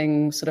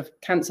exciting sort of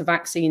cancer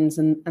vaccines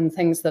and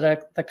things that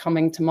are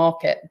coming to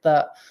market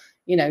that,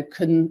 you know,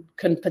 can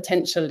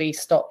potentially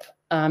stop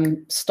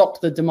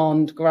the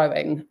demand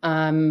growing.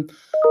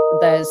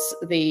 There's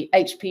the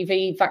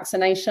HPV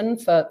vaccination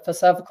for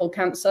cervical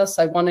cancer.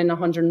 So 1 in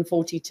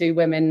 142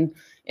 women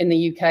in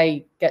the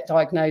UK get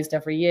diagnosed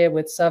every year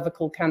with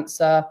cervical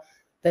cancer.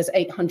 There's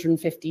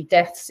 850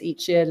 deaths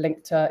each year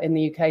in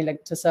the UK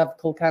linked to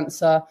cervical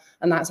cancer.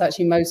 And that's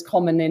actually most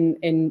common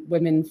in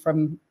women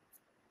from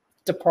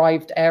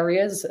deprived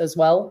areas as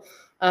well.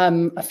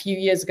 A few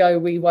years ago,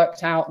 we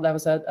worked out, there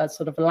was a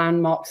sort of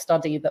landmark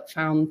study that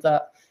found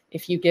that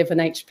if you give an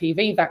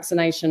HPV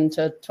vaccination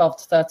to 12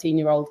 to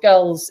 13-year-old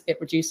girls, it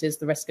reduces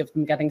the risk of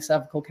them getting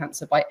cervical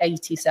cancer by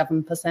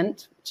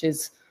 87%, which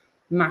is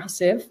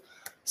massive.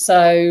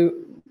 So,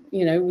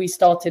 you know, we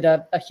started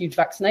a huge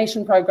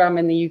vaccination program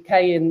in the UK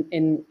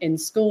in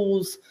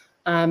schools,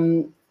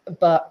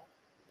 but,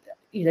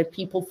 you know,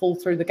 people fall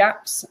through the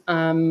gaps.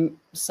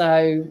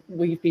 So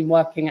we've been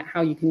working at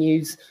how you can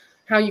use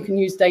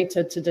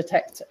data to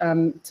detect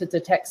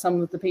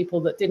some of the people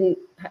that didn't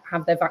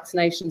have their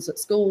vaccinations at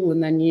school,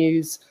 and then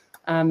use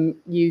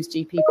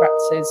GP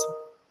practices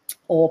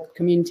or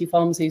community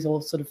pharmacies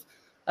or sort of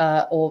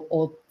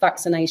or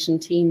vaccination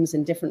teams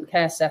in different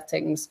care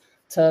settings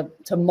to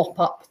mop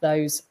up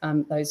those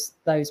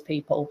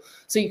people.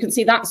 So you can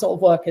see that sort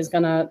of work is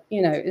gonna,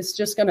 you know, it's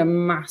just gonna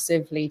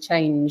massively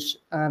change,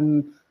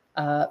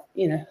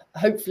 you know,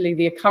 hopefully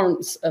the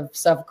occurrence of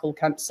cervical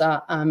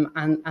cancer,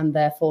 and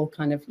therefore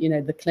kind of, you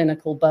know, the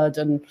clinical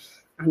burden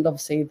and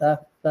obviously the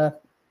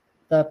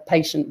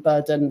patient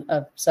burden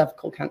of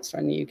cervical cancer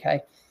in the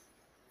UK.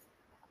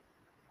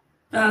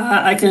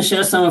 I can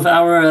share some of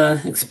our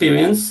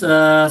experience.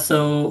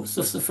 So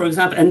for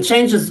example, and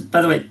changes,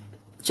 by the way,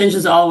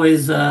 changes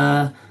always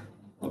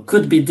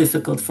could be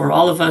difficult for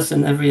all of us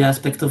in every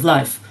aspect of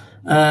life,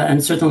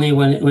 and certainly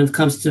when it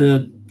comes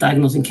to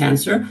diagnosing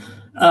cancer.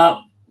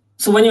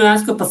 So when you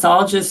ask a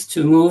pathologist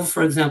to move,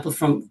 for example,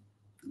 from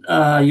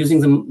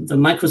using the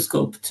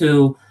microscope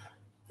to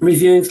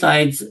reviewing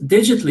slides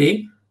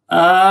digitally,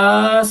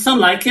 some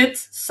like it,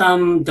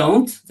 some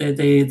don't.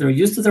 They're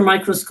used to their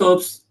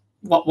microscopes.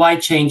 Why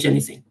change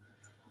anything?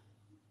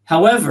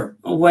 However,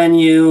 when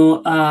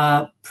you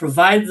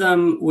provide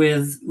them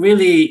with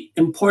really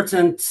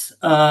important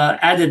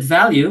added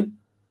value,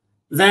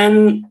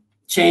 then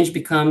change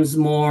becomes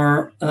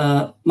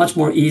much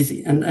more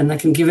easy. And I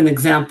can give an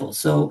example.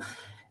 So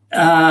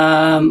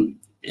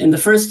in the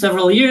first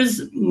several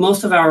years,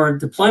 most of our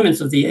deployments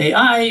of the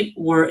AI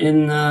were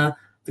in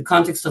the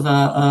context of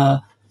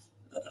a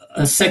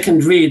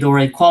second read or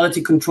a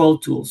quality control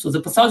tool. So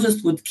the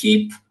pathologist would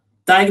keep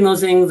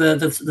diagnosing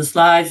the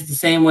slides the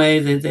same way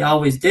that they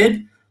always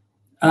did.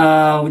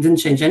 We didn't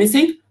change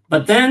anything,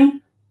 but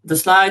then the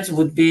slides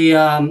would be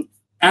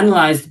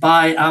analyzed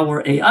by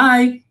our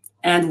AI,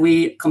 and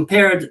we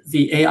compared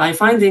the AI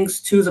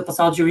findings to the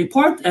pathology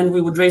report, and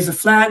we would raise a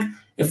flag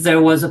if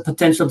there was a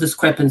potential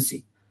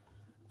discrepancy.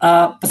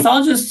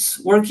 Pathologists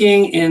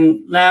working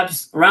in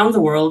labs around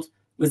the world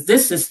with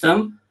this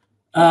system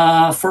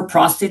for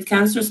prostate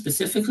cancer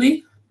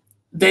specifically,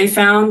 we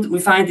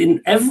find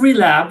in every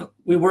lab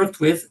we worked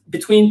with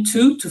between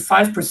 2 to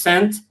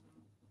 5%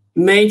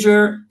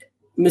 major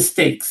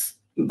mistakes.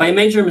 By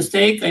major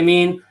mistake, I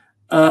mean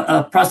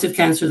a prostate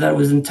cancer that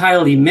was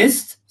entirely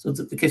missed, so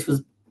that the case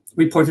was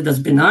reported as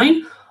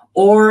benign,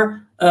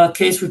 or a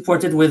case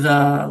reported with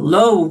a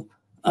low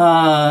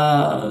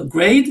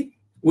grade,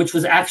 which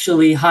was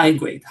actually high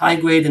grade. High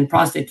grade in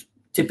prostate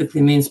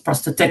typically means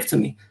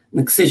prostatectomy, an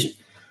excision.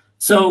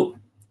 So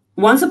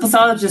once a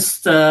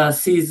pathologist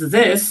sees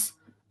this,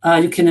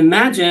 you can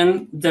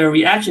imagine their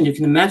reaction. You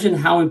can imagine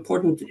how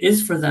important it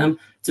is for them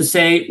to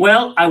say,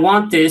 well, I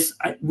want this,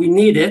 we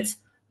need it,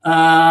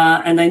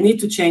 and I need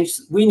to change.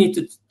 We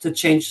need to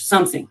change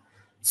something.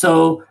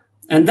 So,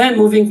 and then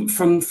moving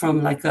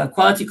from like a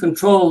quality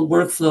control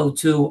workflow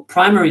to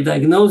primary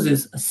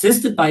diagnosis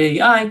assisted by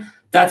AI,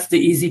 that's the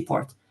easy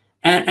part.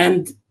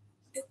 And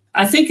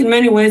I think in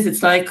many ways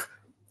it's like,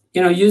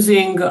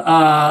 using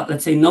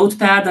let's say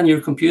Notepad on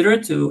your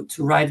computer to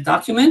write a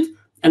document,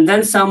 and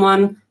then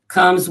someone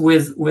comes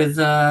with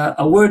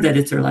a word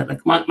editor like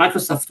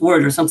Microsoft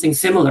Word or something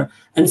similar,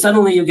 and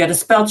suddenly you get a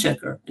spell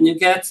checker, and you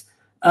get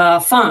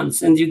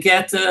fonts, and you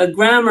get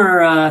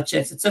grammar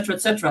checks, etc.,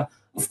 etc.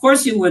 Of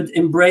course, you would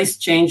embrace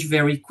change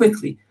very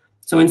quickly.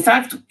 So, in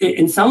fact,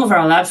 in some of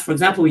our labs, for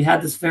example, we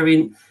had this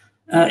very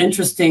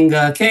interesting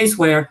case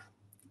where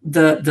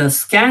the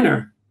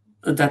scanner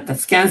that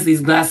scans these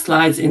glass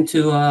slides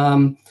into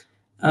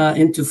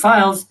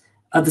files,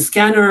 the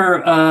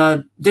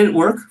scanner didn't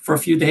work for a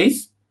few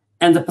days,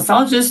 and the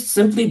pathologist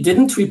simply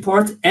didn't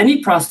report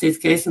any prostate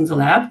case in the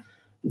lab.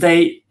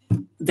 They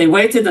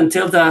waited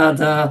until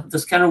the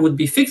scanner would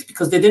be fixed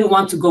because they didn't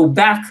want to go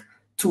back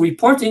to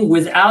reporting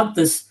without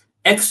this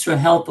extra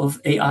help of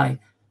AI.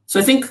 So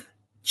I think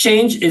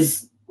change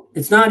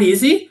it's not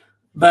easy,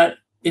 but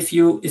if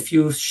you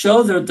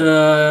show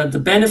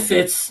the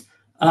benefits,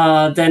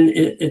 then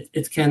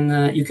it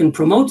can you can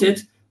promote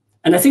it.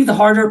 And I think the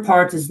harder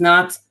part is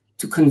not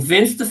to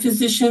convince the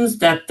physicians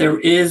that there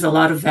is a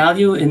lot of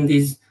value in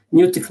these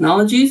new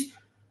technologies,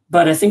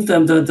 but I think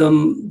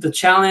the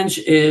challenge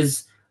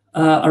is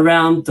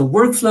around the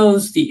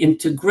workflows, the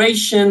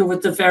integration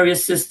with the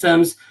various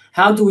systems.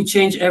 How do we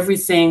change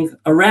everything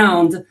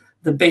around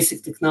the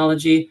basic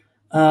technology?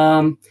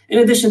 In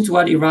addition to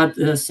what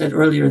Irad said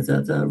earlier,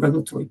 the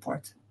regulatory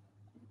part.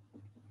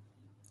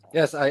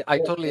 Yes, I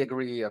totally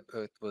agree.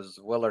 It was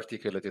well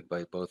articulated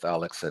by both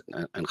Alex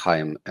and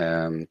Chaim.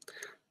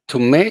 To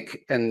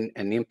make an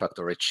impact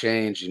or a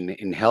change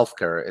in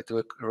healthcare, it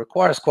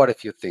requires quite a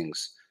few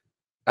things.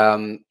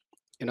 The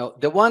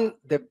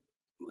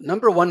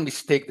number one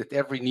mistake that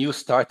every new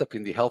startup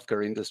in the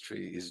healthcare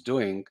industry is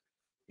doing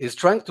is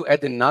trying to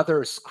add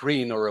another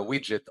screen or a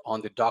widget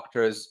on the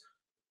doctor's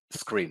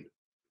screen.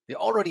 They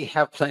already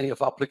have plenty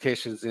of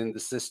applications in the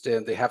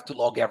system. They have to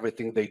log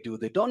everything they do.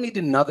 They don't need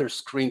another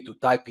screen to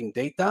type in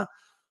data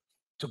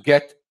to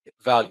get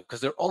value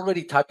because they're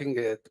already typing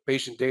the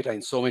patient data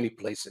in so many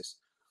places.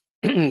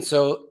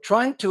 So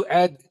trying to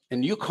add a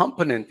new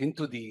component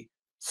into the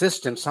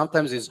system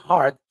sometimes is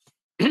hard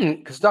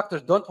because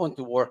doctors don't want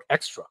to work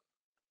extra.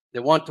 They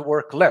want to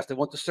work less. They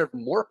want to serve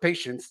more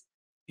patients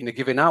in a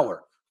given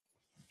hour.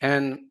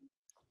 And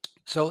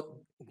so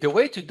the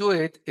way to do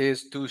it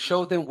is to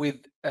show them with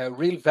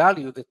real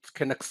value that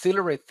can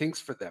accelerate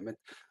things for them.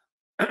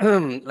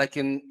 And like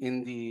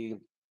in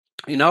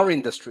our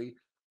industry,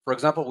 for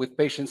example, with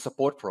patient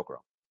support program,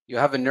 you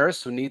have a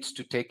nurse who needs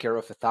to take care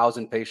of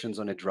 1,000 patients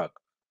on a drug.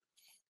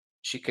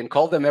 She can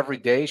call them every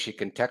day, she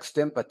can text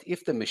them, but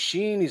if the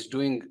machine is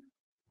doing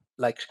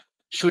like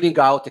shooting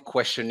out a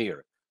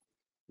questionnaire,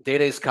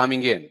 data is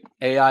coming in,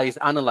 AI is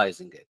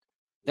analyzing it,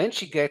 then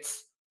she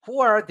gets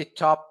who are the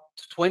top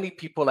 20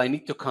 people I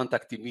need to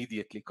contact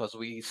immediately because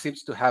we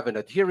seems to have an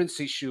adherence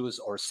issues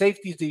or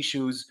safety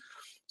issues.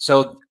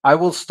 So I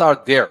will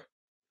start there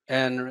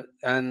and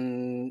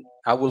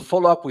I will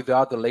follow up with the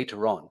other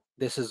later on.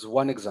 This is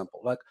one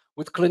example. Like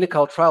with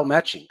clinical trial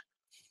matching,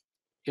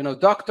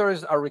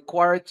 doctors are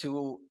required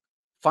to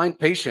find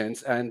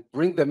patients and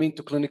bring them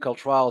into clinical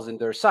trials in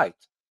their site.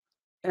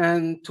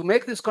 And to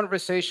make this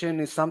conversation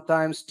is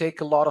sometimes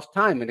take a lot of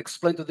time and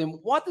explain to them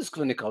what is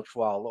clinical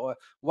trial or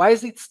why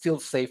is it still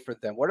safe for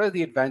them? What are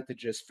the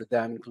advantages for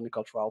them in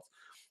clinical trials?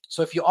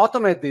 So if you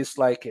automate this,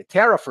 like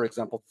Tara, for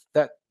example,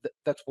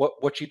 that's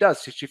what she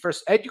does. She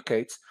first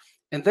educates,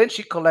 and then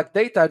she collects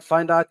data and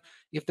find out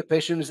if the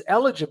patient is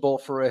eligible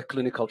for a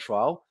clinical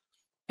trial.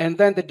 And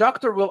then the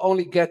doctor will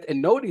only get a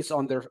notice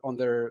on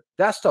their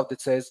desktop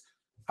that says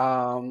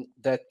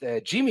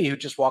that Jimmy, who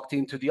just walked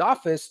into the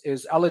office,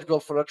 is eligible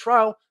for a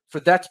trial. For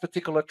that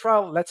particular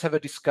trial, let's have a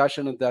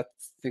discussion on that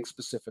thing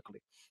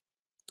specifically.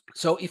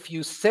 So if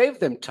you save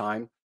them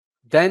time,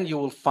 then you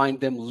will find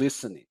them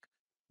listening.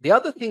 The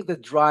other thing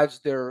that drives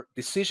their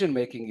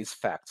decision-making is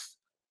facts.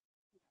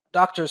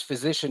 Doctors,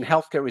 physician,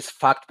 healthcare is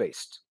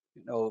fact-based.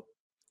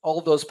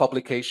 All those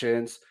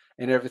publications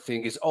and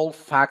everything is all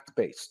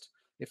fact-based.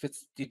 If it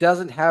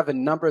doesn't have a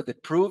number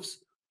that proves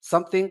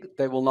something,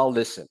 they will not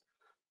listen.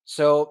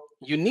 So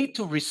you need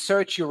to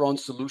research your own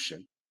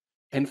solution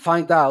and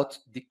find out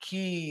the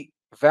key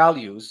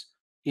values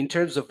in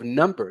terms of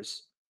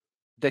numbers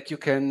that you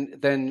can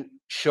then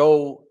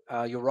show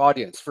your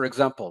audience. For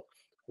example,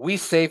 we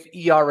save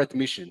ER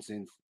admissions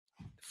in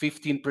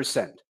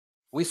 15%.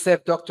 We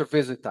save doctor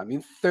visit time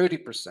in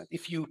 30%.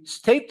 If you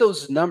state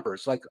those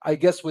numbers, like I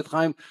guess with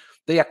Chaim,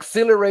 they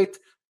accelerate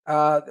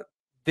the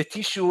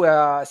tissue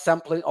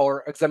sampling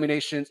or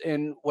examinations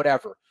in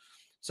whatever.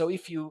 So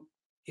if you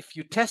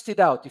test it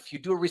out, if you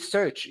do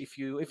research, if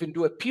you even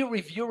do a peer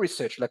review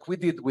research, like we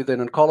did with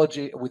an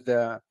oncology, with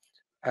a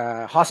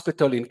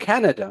hospital in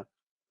Canada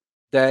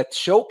that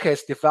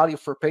showcased the value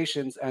for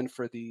patients and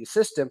for the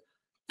system,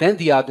 then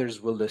the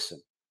others will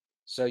listen.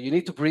 So you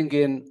need to bring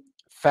in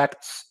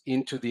facts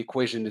into the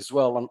equation as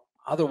well, and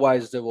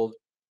otherwise they will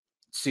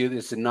see it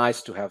as a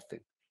nice to have thing.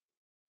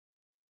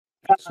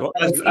 So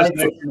as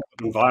the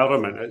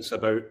environment, it's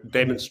about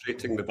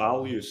demonstrating the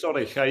value.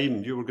 Sorry,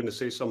 Chaim, you were going to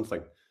say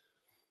something.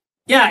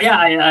 Yeah,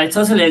 I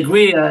totally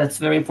agree. It's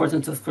very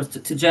important, of course,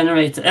 to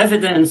generate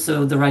evidence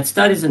of the right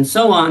studies and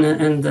so on,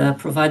 and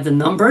provide the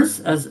numbers,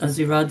 as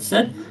Irad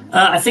said.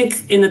 I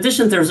think, in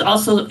addition, there's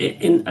also,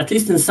 at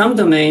least in some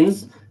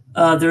domains,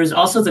 there is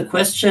also the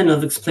question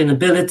of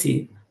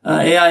explainability.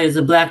 AI is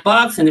a black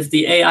box, and if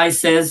the AI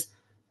says,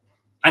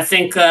 I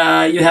think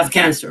you have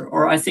cancer,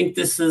 or I think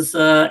this is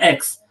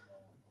X,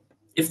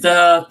 if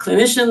the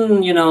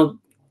clinician,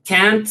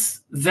 can't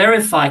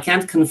verify,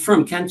 can't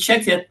confirm, can't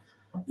check it,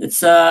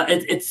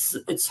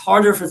 it's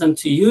harder for them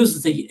to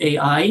use the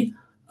AI,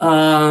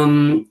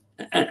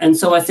 and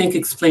so I think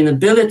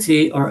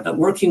explainability, or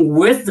working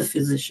with the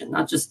physician,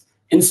 not just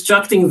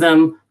instructing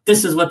them,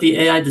 this is what the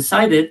AI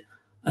decided.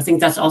 I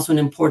think that's also an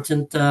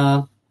important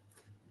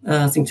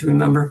thing to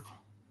remember.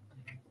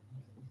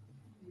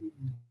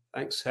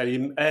 Thanks,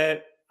 Chaim.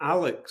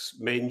 Alex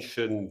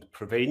mentioned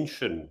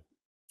prevention,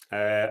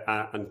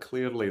 and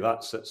clearly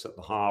that sits at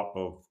the heart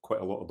of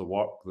quite a lot of the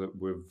work that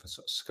we've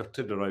sort of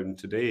skirted around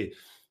today.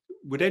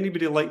 Would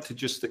anybody like to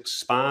just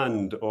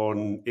expand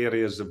on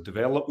areas of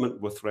development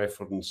with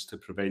reference to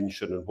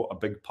prevention and what a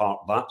big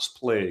part that's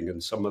playing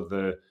in some of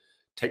the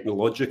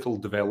technological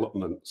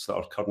developments that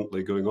are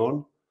currently going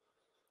on?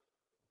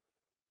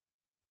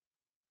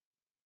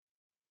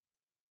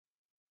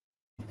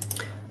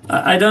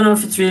 I don't know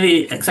if it's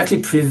really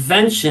exactly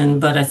prevention,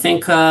 but I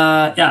think,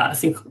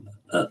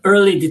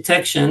 early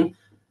detection,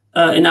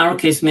 in our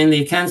case,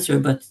 mainly cancer,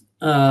 but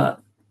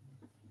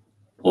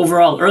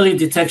overall, early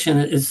detection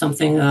is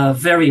something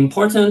very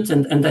important.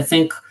 And I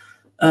think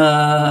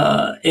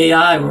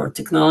AI or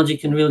technology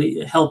can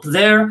really help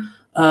there.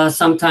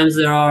 Sometimes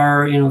there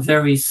are,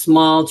 very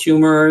small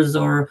tumors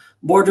or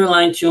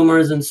borderline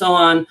tumors and so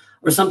on,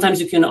 or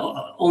sometimes you can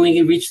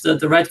only reach the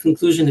right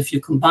conclusion if you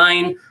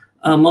combine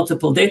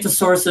multiple data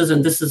sources.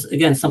 And this is,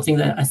 again, something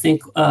that I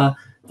think that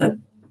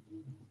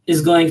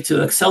is going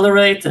to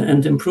accelerate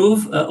and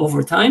improve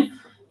over time.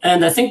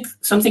 And I think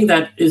something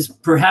that is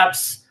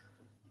perhaps,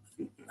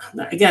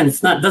 again,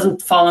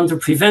 doesn't fall under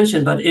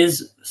prevention, but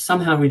is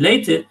somehow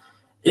related,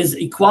 is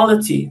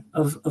equality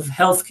of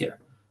healthcare.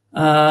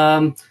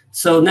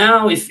 So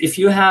now if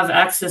you have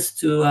access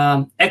to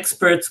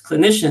expert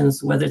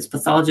clinicians, whether it's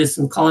pathologists,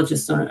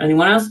 oncologists, or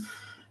anyone else,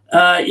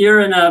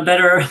 you're in a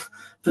better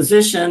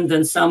position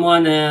than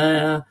someone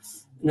in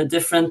a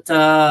different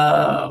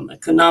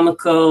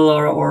economical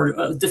or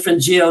a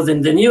different geo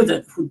than you,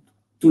 who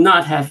do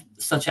not have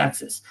such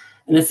access.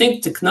 And I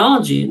think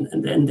technology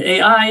and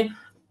AI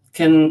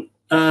can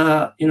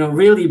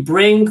really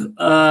bring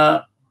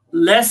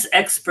less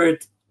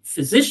expert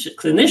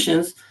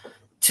clinicians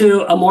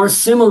to a more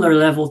similar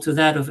level to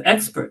that of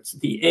experts.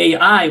 The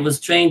AI was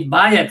trained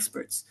by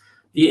experts.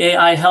 The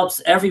AI helps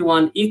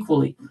everyone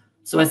equally.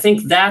 So I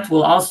think that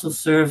will also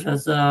serve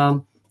as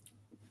an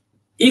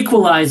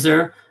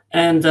equalizer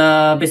and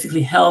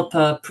basically help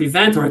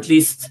prevent, or at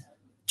least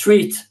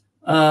treat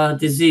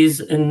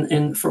disease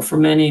for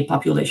many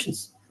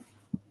populations.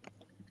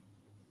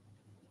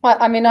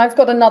 I mean, I've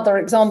got another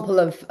example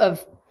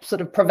of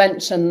sort of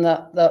prevention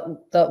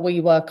that we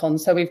work on.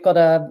 So we've got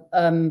a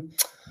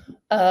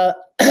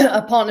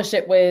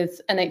partnership with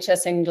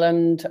NHS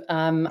England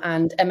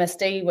and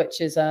MSD,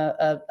 which is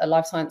a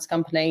life science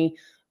company,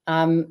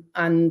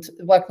 and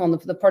working on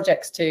the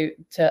projects to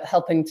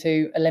helping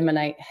to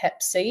eliminate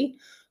Hep C.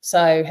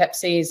 So Hep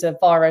C is a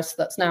virus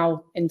that's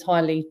now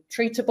entirely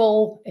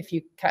treatable if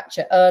you catch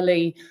it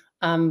early,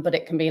 but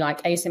it can be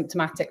like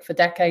asymptomatic for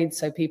decades.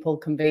 So people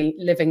can be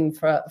living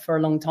for a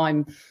long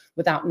time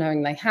without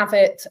knowing they have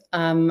it.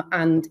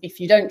 And if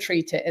you don't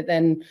treat it, it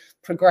then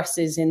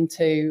progresses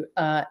into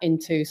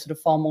sort of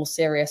far more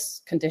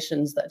serious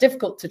conditions that are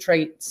difficult to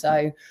treat.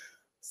 So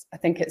I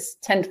think it's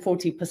 10 to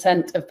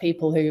 40% of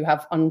people who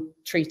have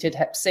untreated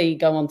Hep C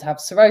go on to have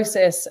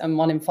cirrhosis, and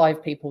 1 in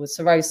 5 people with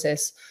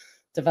cirrhosis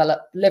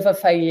develop liver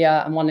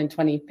failure, and 1 in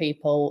 20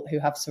 people who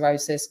have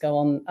cirrhosis go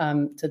on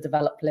to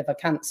develop liver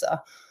cancer.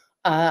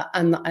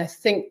 And I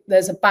think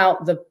there's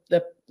about the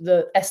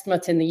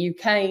estimate in the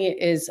UK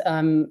is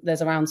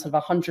there's around sort of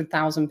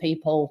 100,000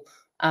 people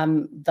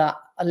that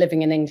are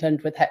living in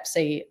England with Hep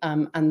C,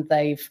 and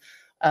they've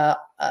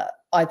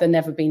either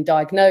never been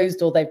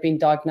diagnosed or they've been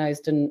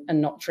diagnosed and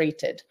not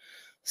treated.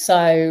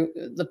 So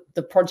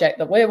the project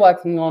that we're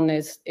working on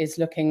is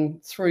looking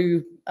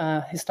through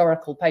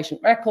historical patient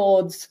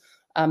records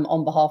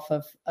on behalf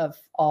of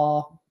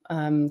our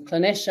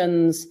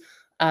clinicians,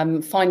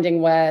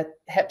 finding where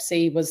Hep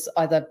C was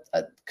either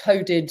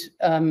coded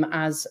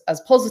as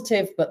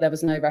positive, but there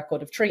was no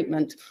record of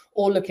treatment,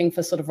 or looking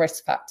for sort of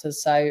risk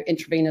factors. So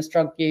intravenous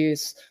drug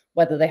use,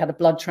 whether they had a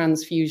blood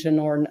transfusion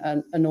or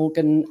an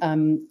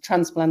organ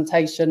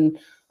transplantation,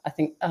 I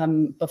think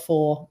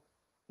before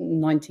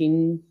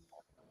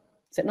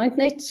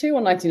 1982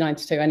 or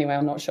 1992, anyway,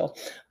 I'm not sure.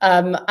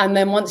 And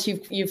then once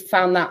you've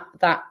found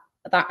that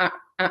that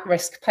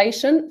at-risk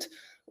patient,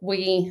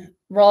 we,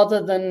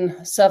 rather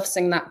than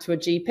surfacing that to a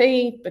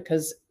GP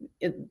because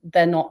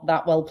they're not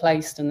that well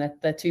placed and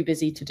they're too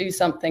busy to do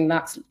something,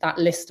 that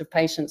list of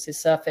patients is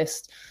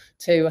surfaced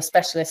to a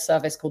specialist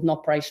service called an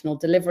operational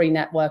delivery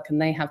network,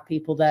 and they have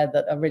people there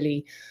that are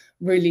really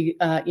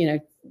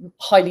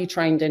highly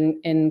trained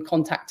in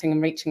contacting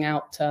and reaching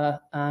out to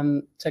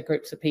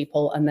groups of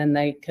people, and then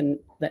they can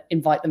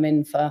invite them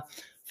in for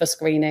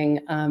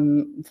screening,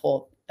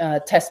 for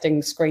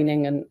testing,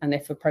 screening, and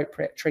if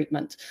appropriate,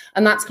 treatment.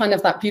 And that's kind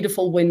of that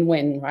beautiful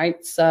win-win,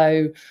 right?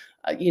 So,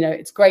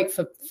 it's great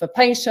for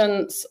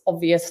patients.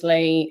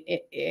 Obviously,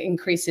 it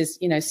increases,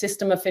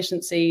 system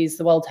efficiencies.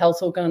 The World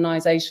Health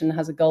Organization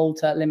has a goal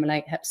to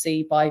eliminate Hep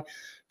C by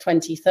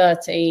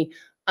 2030.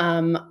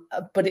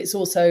 But it's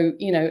also,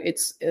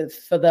 it's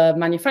for the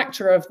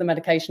manufacturer of the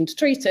medication to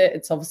treat it.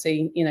 It's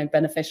obviously,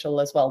 beneficial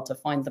as well to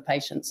find the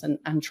patients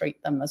and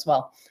treat them as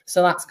well.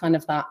 So that's kind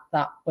of that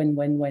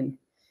win-win-win.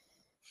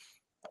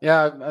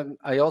 Yeah,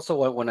 I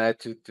also want to add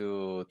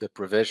to the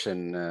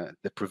prevention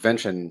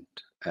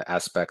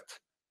aspect.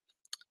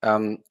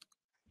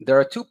 There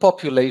are two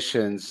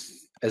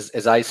populations,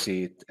 as I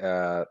see it,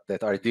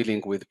 that are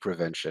dealing with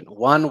prevention.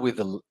 One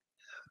with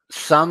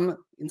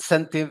some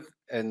incentive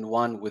and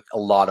one with a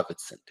lot of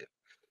incentive.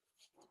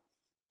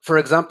 For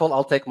example,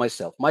 I'll take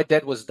myself. My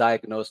dad was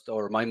diagnosed,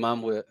 or my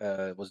mom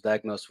was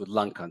diagnosed with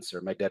lung cancer.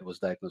 My dad was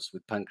diagnosed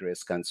with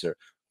pancreas cancer.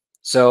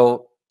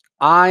 So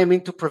I'm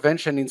into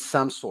prevention in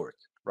some sort,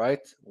 right?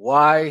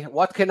 Why?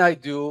 What can I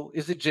do?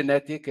 Is it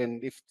genetic?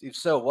 And if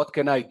so, what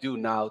can I do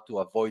now to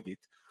avoid it?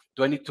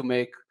 Do I need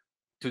to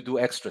do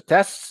extra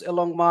tests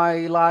along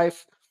my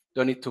life?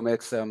 Do I need to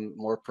make some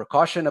more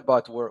precaution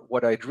about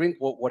what I drink,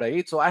 what I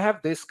eat? So I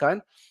have this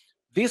kind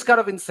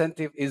of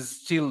incentive is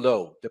still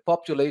low. The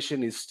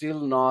population is still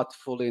not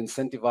fully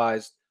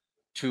incentivized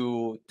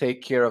to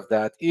take care of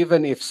that,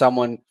 even if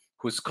someone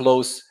who's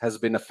close has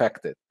been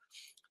affected.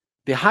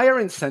 The higher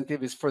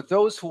incentive is for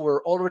those who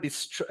were already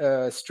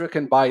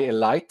stricken by a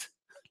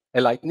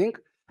lightning,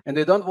 and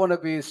they don't want to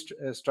be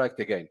struck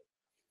again.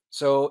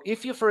 So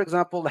if you, for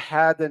example,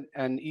 had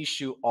an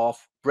issue of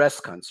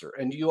breast cancer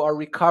and you are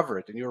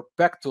recovered and you're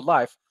back to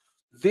life,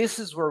 this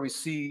is where we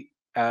see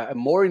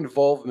more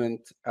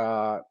involvement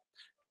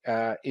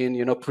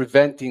in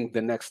preventing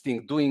the next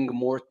thing, doing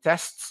more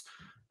tests,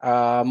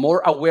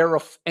 more aware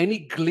of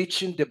any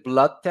glitch in the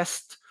blood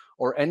test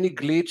or any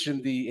glitch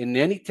in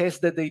any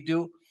test that they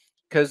do.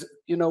 Because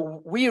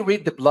we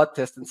read the blood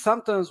test and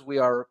sometimes we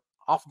are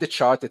off the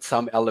chart at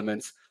some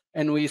elements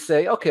and we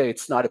say, okay,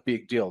 it's not a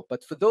big deal.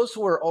 But for those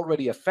who are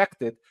already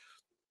affected,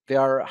 they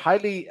are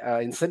highly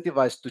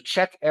incentivized to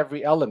check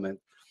every element.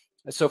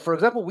 So for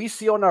example, we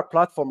see on our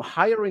platform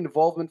higher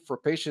involvement for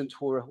patients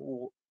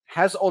who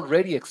has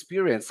already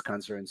experienced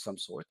cancer in some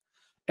sort,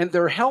 and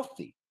they're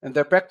healthy and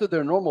they're back to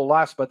their normal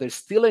lives, but they're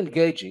still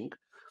engaging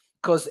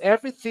because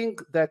everything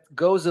that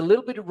goes a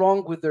little bit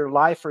wrong with their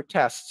life or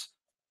tests,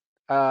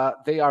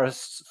 they are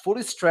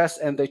fully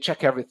stressed and they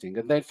check everything.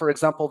 And then, for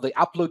example, they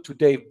upload to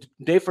Dave.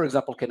 Dave, for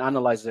example, can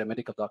analyze their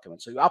medical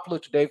documents. So you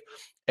upload to Dave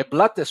a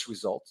blood test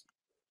result,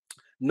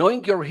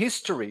 knowing your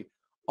history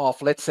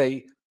of, let's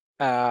say,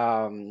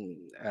 breast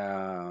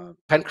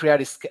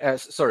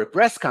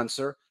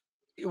cancer.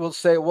 It will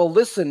say, well,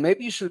 listen,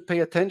 maybe you should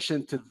pay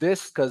attention to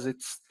this because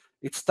it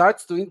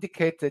starts to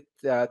indicate that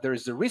there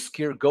is a risk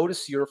here. Go to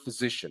see your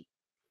physician.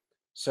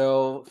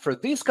 So for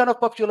this kind of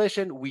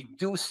population, we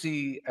do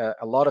see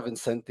a lot of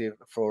incentive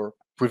for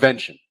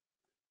prevention.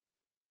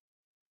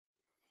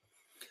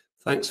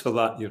 Thanks for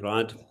that,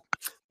 Irad.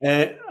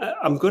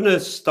 I'm going to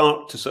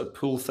start to sort of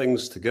pull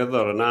things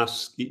together and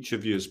ask each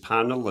of you as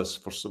panelists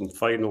for some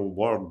final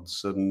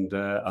words and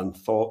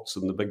thoughts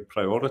on the big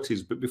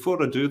priorities. But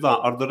before I do that,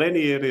 are there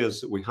any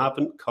areas that we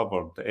haven't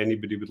covered that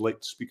anybody would like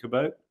to speak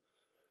about?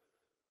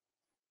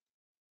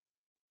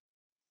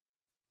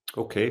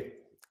 Okay,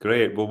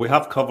 great. Well, we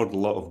have covered a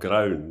lot of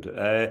ground.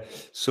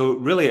 So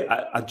really,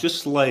 I'd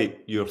just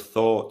like your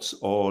thoughts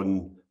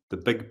on the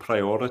big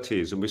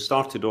priorities. And we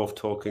started off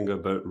talking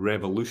about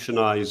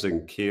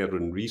revolutionizing care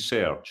and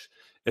research.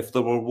 If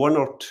there were one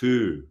or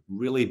two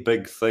really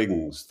big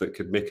things that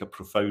could make a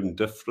profound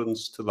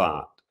difference to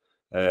that,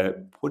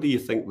 what do you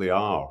think they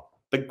are?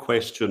 Big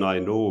question, I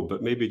know,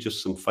 but maybe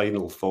just some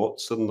final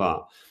thoughts on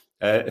that.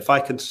 If I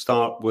can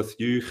start with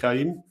you,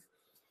 Chaim.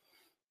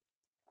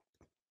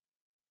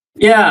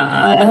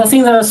 Yeah, I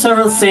think there are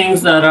several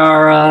things that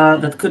are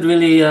that could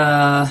really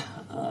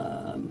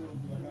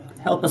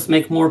help us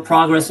make more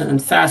progress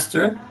and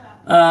faster.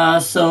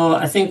 So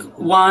I think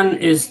one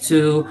is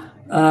to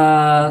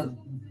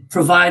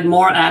provide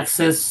more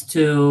access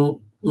to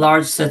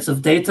large sets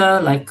of data,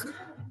 like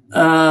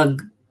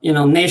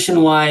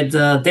nationwide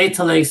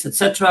data lakes,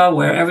 etc.,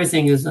 where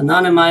everything is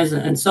anonymized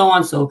and so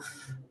on. So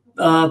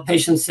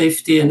patient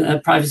safety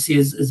and privacy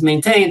is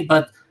maintained,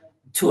 but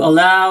to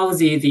allow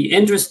the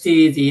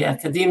industry, the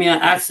academia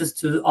access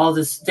to all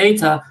this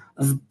data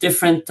of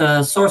different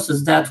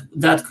sources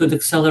that could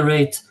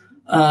accelerate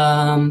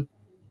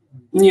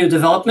new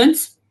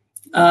developments.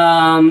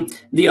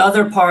 The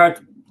other part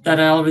that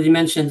I already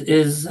mentioned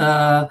is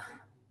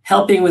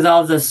helping with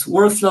all this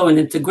workflow and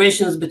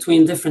integrations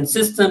between different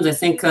systems. I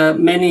think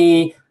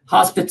many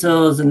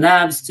hospitals and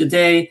labs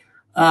today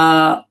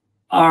are,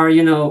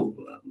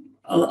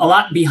 a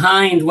lot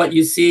behind what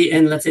you see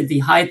in, let's say, the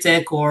high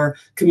tech or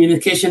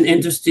communication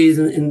industries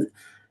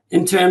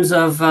in terms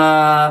of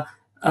how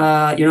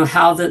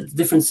the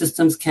different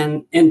systems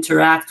can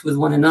interact with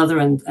one another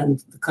and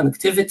the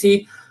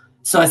connectivity.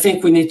 So I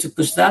think we need to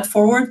push that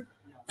forward.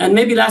 And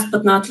maybe last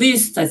but not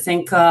least, I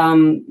think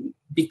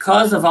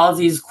because of all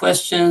these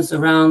questions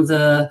around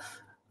the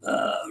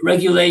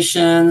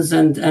regulations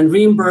and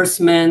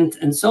reimbursement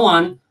and so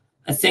on,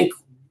 I think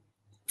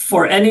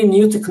for any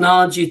new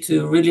technology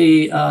to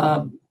really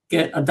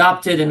get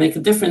adopted and make a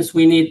difference,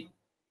 we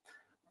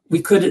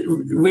could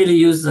really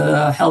use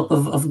the help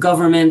of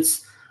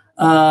governments,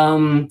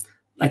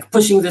 like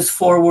pushing this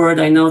forward.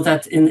 I know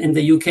that in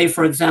the UK,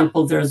 for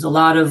example, there's a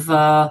lot of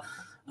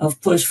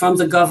push from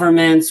the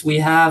governments. We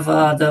have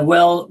the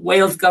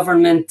Wales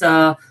government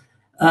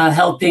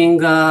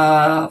helping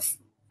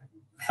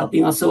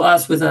also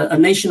us with a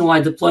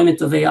nationwide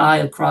deployment of AI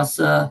across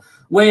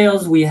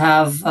Wales. We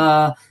have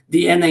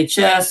the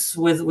NHS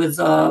with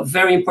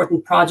very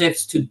important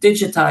projects to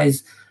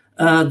digitize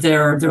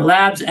their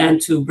labs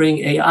and to bring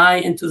AI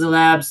into the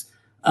labs.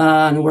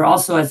 And we're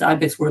also, as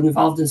Ibex, we're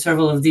involved in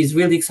several of these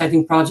really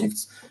exciting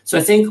projects. So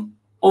I think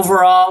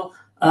overall,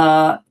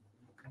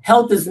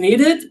 help is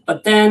needed,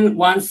 but then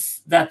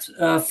once that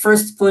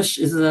first push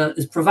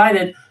is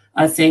provided,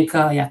 I think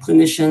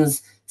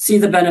clinicians see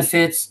the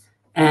benefits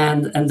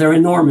and they're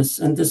enormous.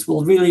 And this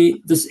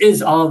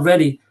is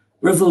already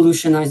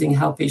revolutionizing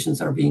how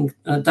patients are being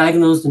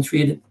diagnosed and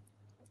treated.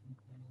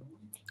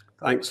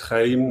 Thanks,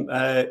 Chaim.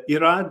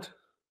 Irad?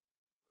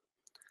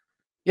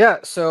 Yeah,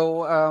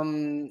 so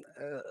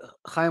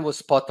Chaim was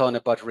spot on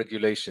about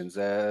regulations.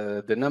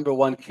 The number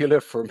one killer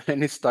for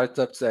many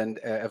startups and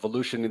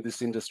evolution in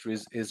this industry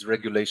is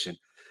regulation.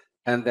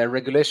 And the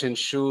regulation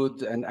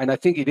should, and I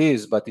think it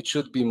is, but it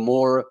should be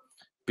more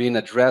being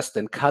addressed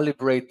and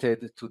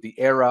calibrated to the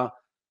era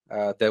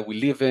that we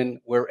live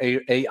in, where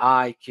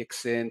AI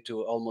kicks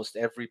into almost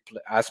every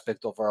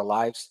aspect of our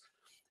lives.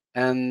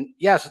 And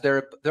yes,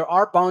 there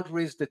are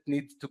boundaries that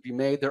need to be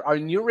made. There are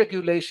new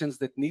regulations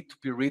that need to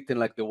be written,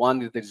 like the one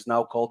that is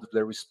now called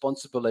the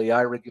Responsible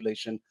AI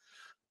Regulation,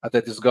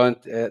 that is going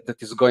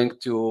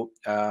to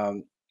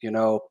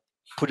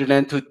put an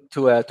end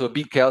to a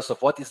big chaos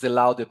of what is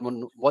allowed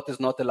and what is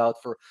not allowed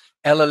for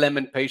LLM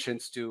and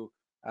patients to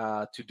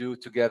do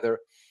together.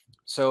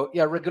 So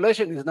yeah,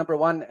 regulation is number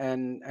one,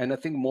 and I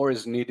think more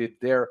is needed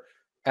there.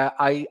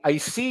 I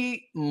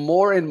see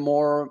more and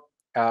more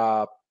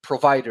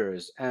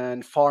providers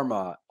and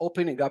pharma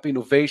opening up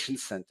innovation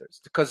centers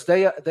because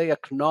they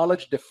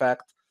acknowledge the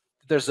fact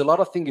that there's a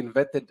lot of things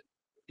invented,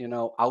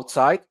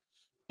 outside,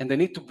 and they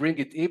need to bring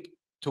it in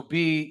to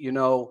be,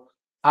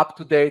 up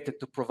to date and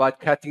to provide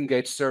cutting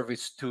edge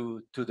service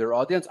to their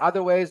audience.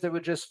 Otherwise, they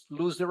would just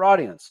lose their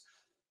audience.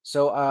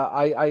 So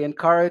I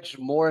encourage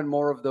more and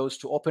more of those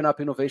to open up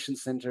innovation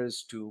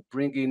centers, to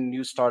bring in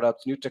new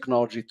startups, new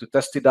technology, to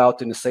test it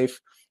out in a safe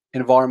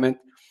environment.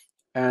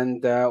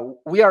 And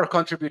we are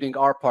contributing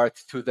our part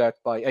to that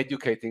by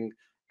educating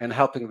and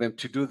helping them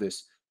to do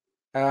this.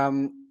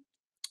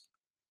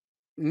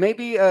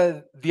 Maybe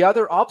the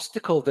other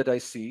obstacle that I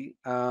see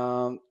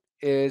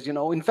is,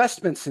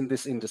 investments in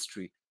this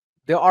industry.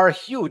 They are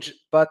huge,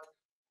 but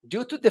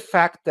due to the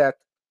fact that,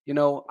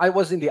 I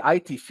was in the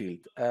IT field,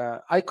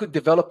 I could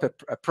develop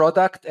a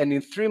product, and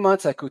in 3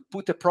 months, I could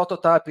put a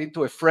prototype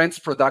into a friend's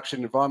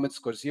production environment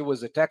because he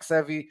was a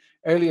tech-savvy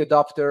early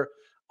adopter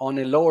on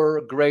a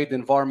lower grade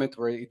environment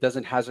where it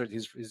doesn't hazard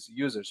his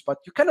users. But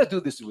you cannot do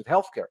this with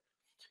healthcare.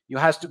 You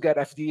have to get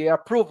FDA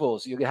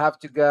approvals. You have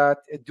to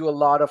do a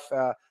lot of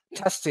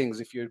testings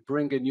if you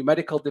bring a new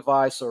medical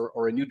device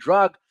or a new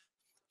drug.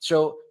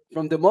 So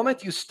from the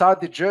moment you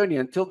start the journey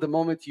until the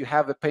moment you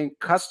have a paying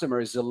customer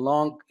is a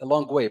long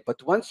way.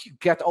 But once you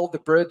get all the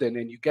burden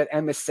and you get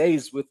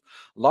MSAs with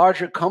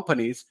larger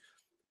companies,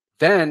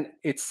 then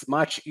it's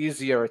much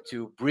easier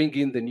to bring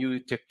in the new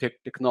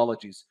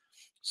technologies.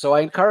 So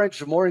I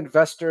encourage more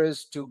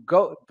investors to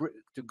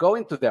go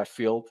into that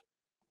field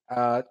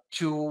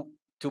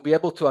to be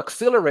able to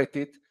accelerate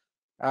it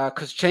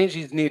because change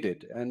is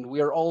needed. And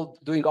we are all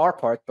doing our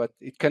part, but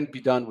it can be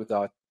done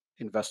without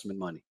investment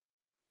money.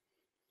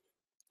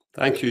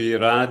 Thank you,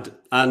 Irad.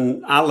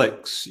 And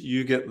Alex,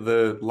 you get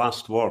the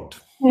last word.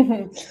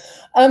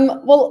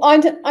 Well,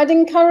 I'd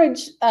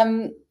encourage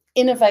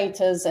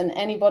innovators and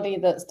anybody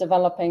that's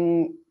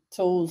developing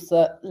tools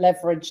that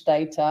leverage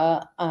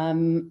data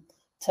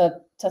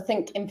to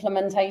think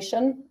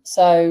implementation.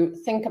 So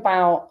think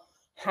about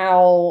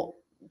how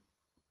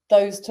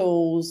those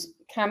tools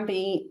can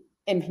be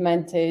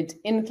implemented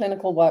in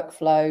clinical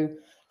workflow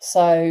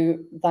so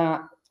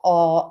that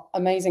our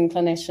amazing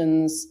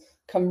clinicians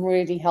can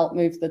really help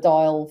move the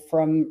dial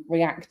from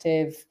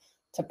reactive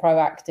to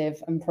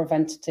proactive and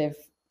preventative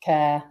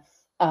care.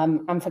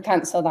 And for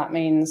cancer, that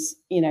means,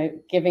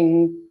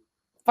 giving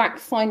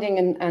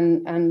finding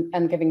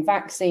and giving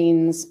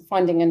vaccines,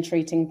 finding and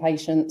treating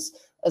patients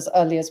as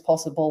early as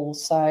possible.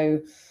 So,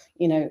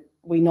 you know,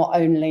 we not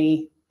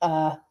only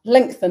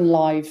lengthen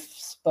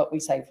lives, but we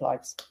save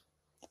lives.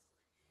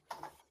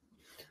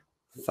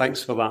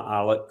 Thanks for that,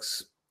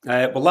 Alex.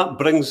 Well, that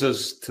brings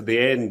us to the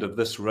end of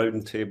this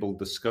roundtable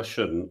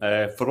discussion.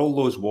 For all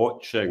those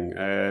watching,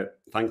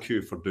 thank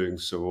you for doing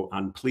so.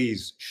 And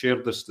please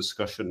share this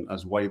discussion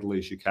as widely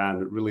as you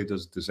can. It really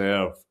does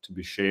deserve to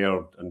be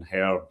shared and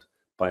heard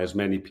by as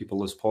many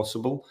people as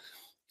possible.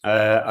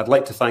 I'd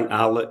like to thank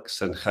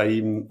Alex and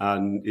Chaim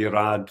and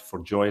Irad for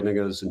joining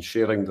us and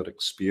sharing their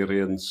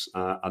experience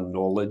and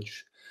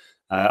knowledge.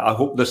 I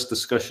hope this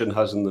discussion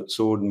has in its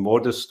own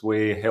modest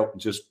way helped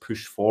just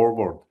push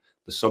forward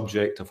the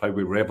subject of how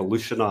we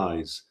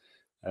revolutionise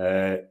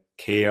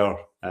care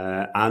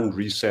and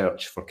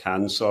research for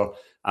cancer.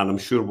 And I'm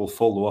sure we'll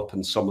follow up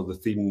on some of the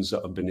themes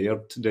that have been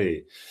aired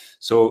today.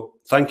 So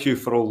thank you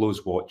for all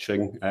those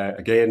watching.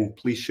 Again,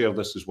 please share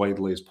this as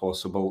widely as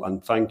possible.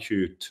 And thank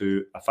you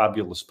to a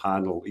fabulous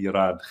panel,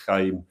 Irad,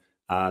 Chaim,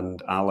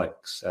 and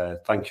Alex.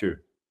 Thank you.